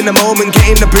live life in the moment,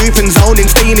 getting the booth and zoning,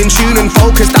 staying in tune and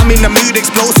focused. I'm in the mood,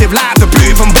 explosive like the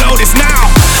booth and blow this now.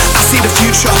 I see the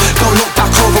future, don't look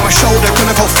back over my shoulder.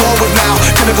 Gonna go forward now,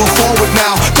 gonna go forward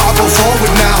now, gotta go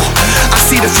forward now. I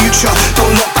see the future,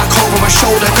 don't look back over my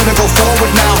shoulder. Gonna go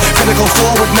forward now, gonna go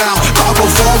forward now, gotta go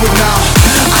forward now.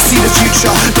 I see the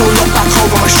future, don't look back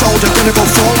over my shoulder. Gonna go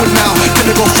forward now,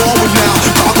 gonna go forward now,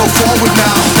 gotta go forward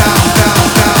now, now, now,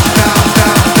 now, now,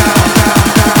 now, now, now,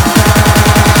 now.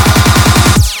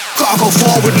 Gotta go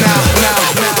forward now, now,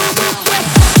 now.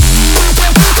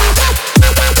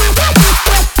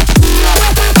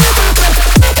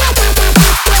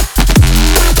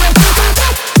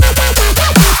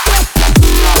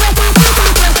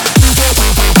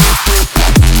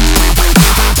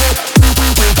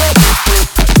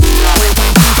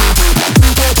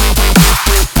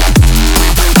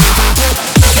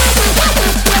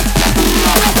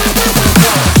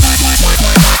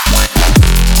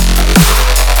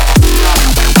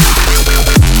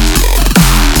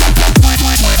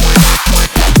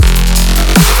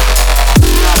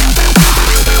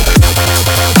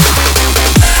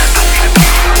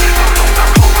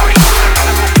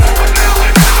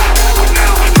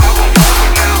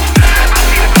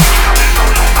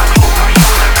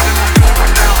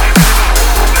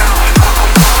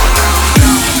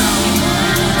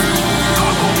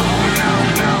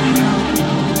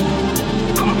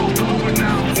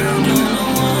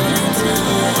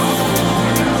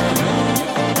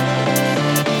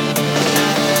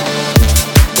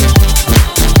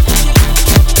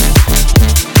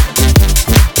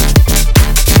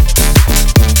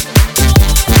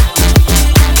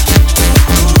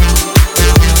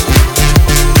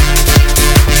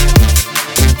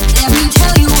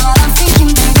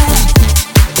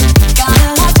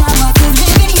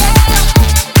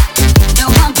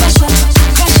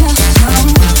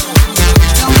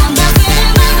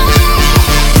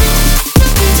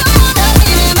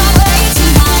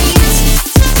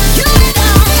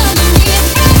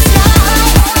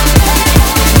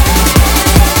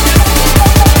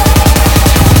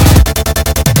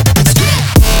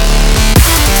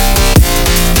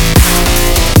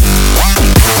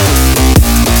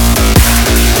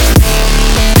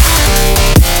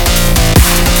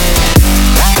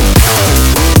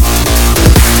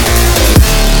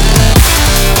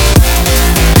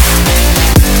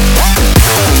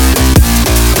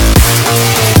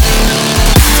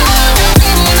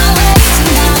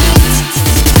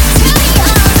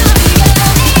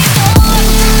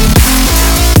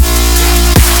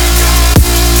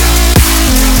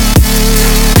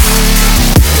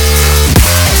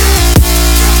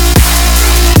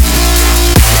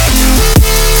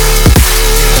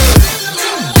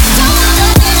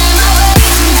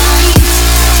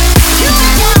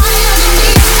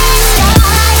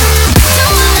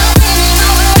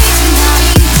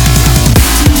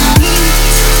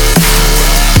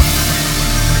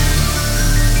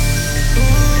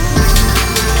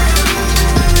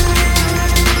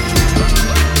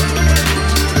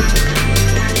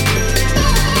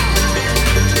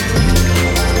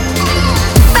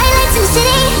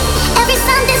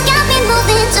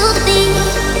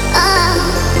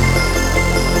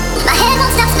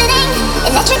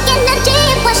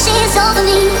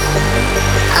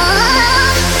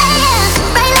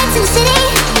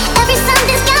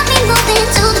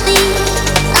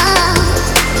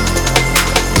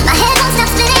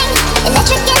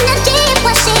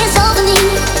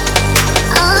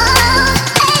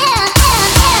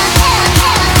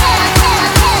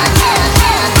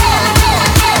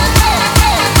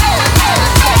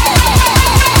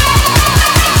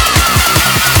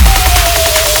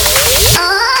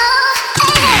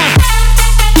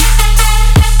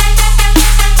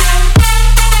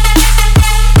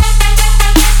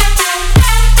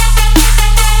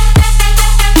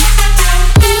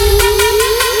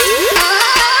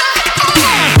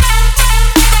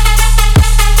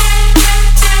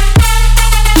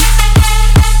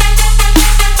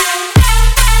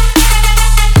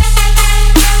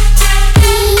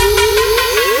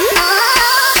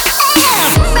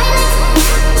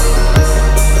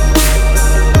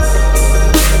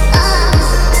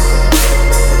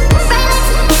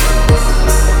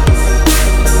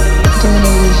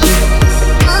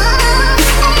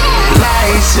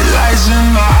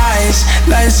 in my eyes,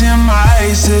 lights in my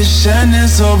eyes, it's shining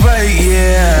so bright,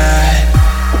 yeah.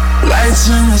 Lights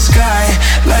in the sky,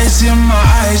 lights in my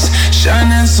eyes,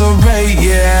 shining so bright,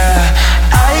 yeah.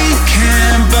 I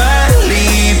can't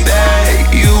believe that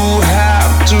you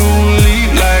have to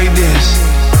leave like this.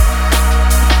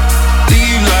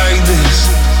 Leave like this.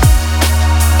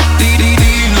 Leave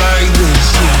like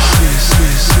this.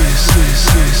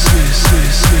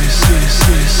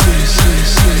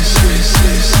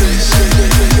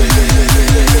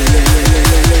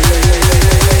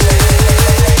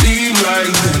 Leave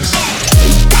like this.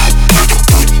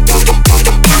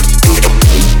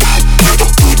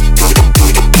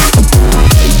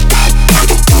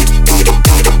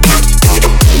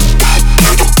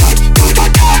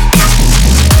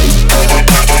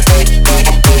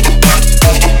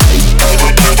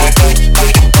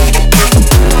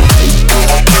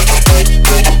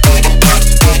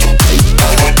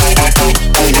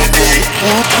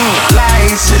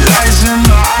 Lights in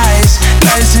my eyes,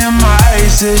 lights in my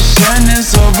eyes, it's shining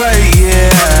so bright, yeah.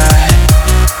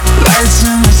 Lights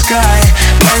in the sky,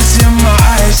 lights in my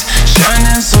eyes,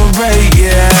 shining so bright,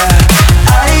 yeah.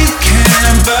 I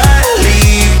can't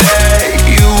believe that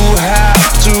you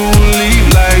have to leave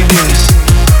like this.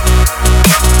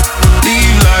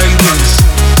 Leave like this.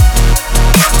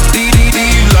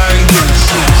 Leave like this.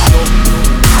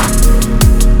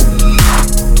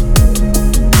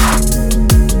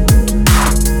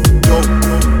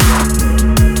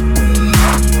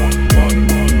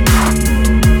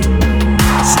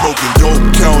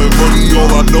 All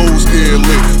I know is getting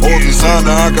lit. All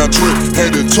designer, I got drip.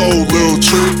 Head and toe, little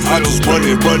trick. I just run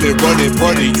it.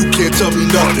 You can't tell me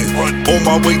nothing. On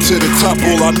my way to the top,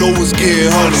 all I know is getting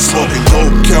honey. Smoking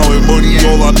dope, counting money.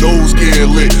 All I know is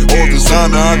getting lit. All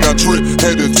designer, I got drip.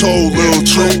 Head and toe, little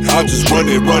trick. I just run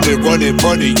it.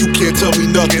 You can't tell me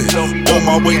nothing. On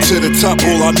my way to the top,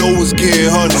 all I know is getting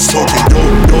honey. Smoking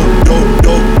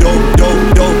dope.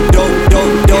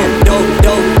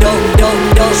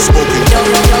 Smoking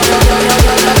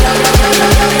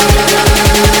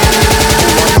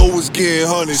all I know is getting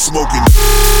honey. Smoking.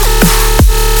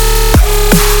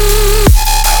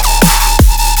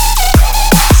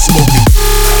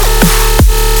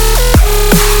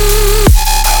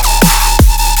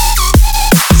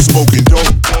 Smoking dope.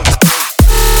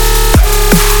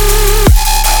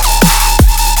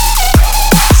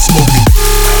 Smoking.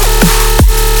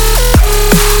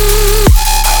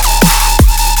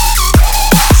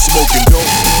 Smoking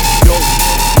dope.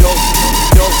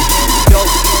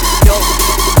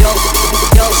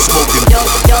 Smoking.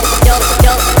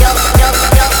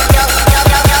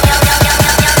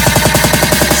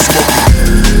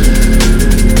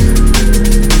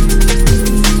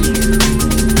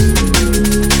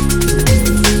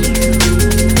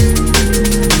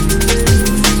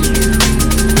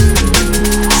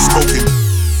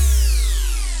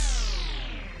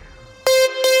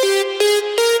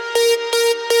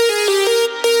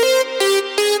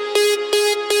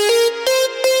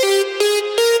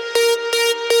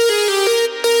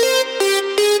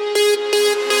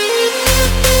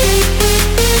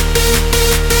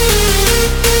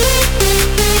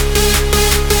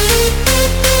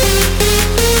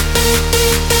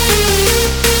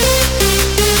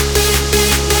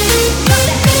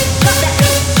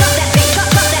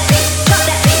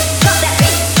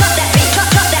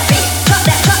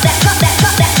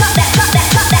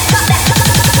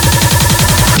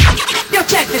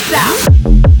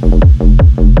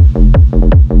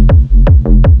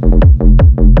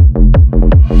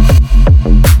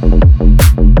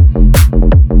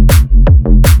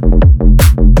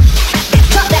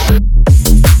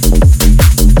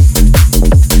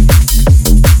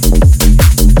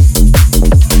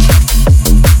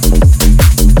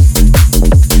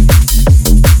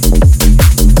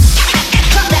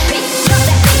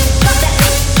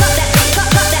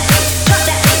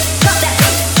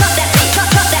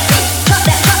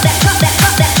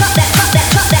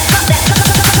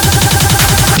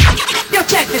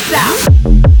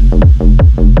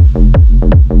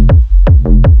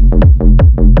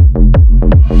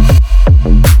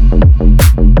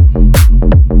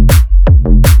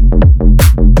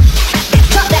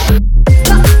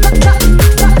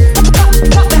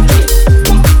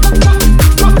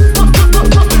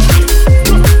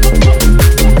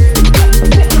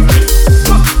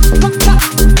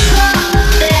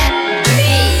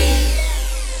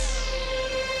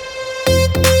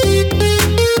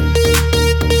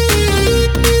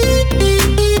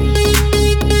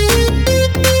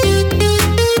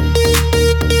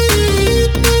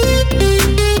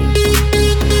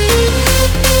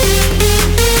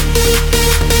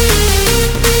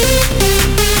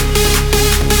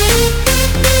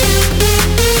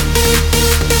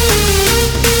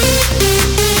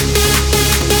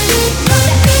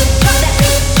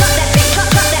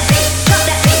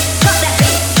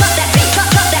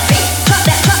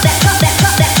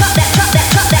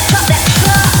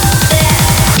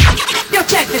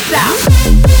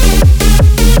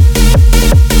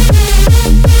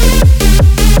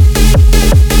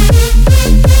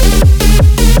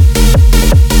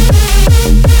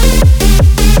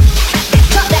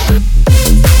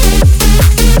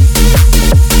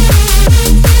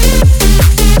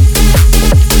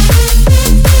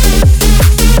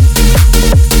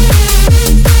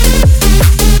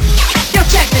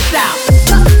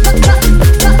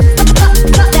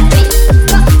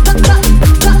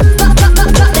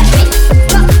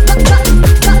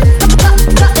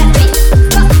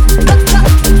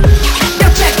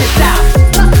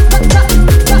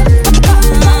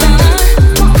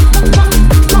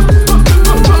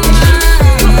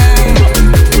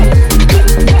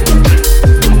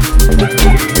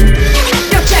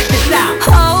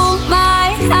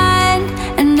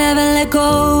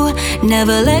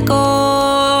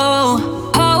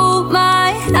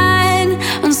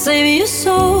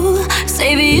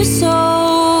 you so.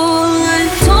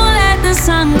 Don't let the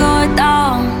sun go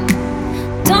down.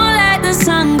 Don't let the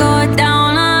sun go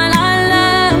down on our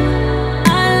love,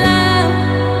 our love,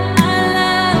 our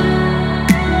love.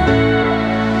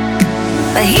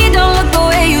 But he don't look the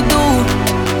way you do.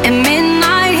 At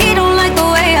midnight, he don't like the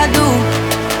way I do.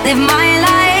 Live my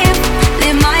life,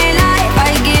 live my life.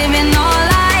 I give it all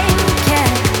I can,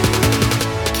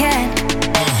 can.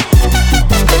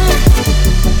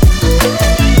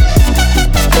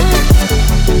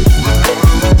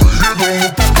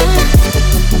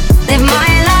 Live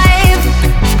my life,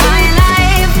 my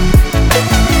life.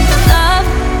 Love,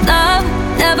 love,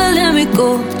 never let me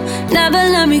go. Never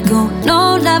let me go,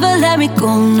 no, never let me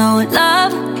go, no.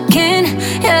 Love can't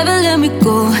ever let me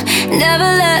go. Never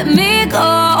let me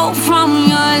go from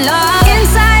your love.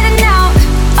 Inside and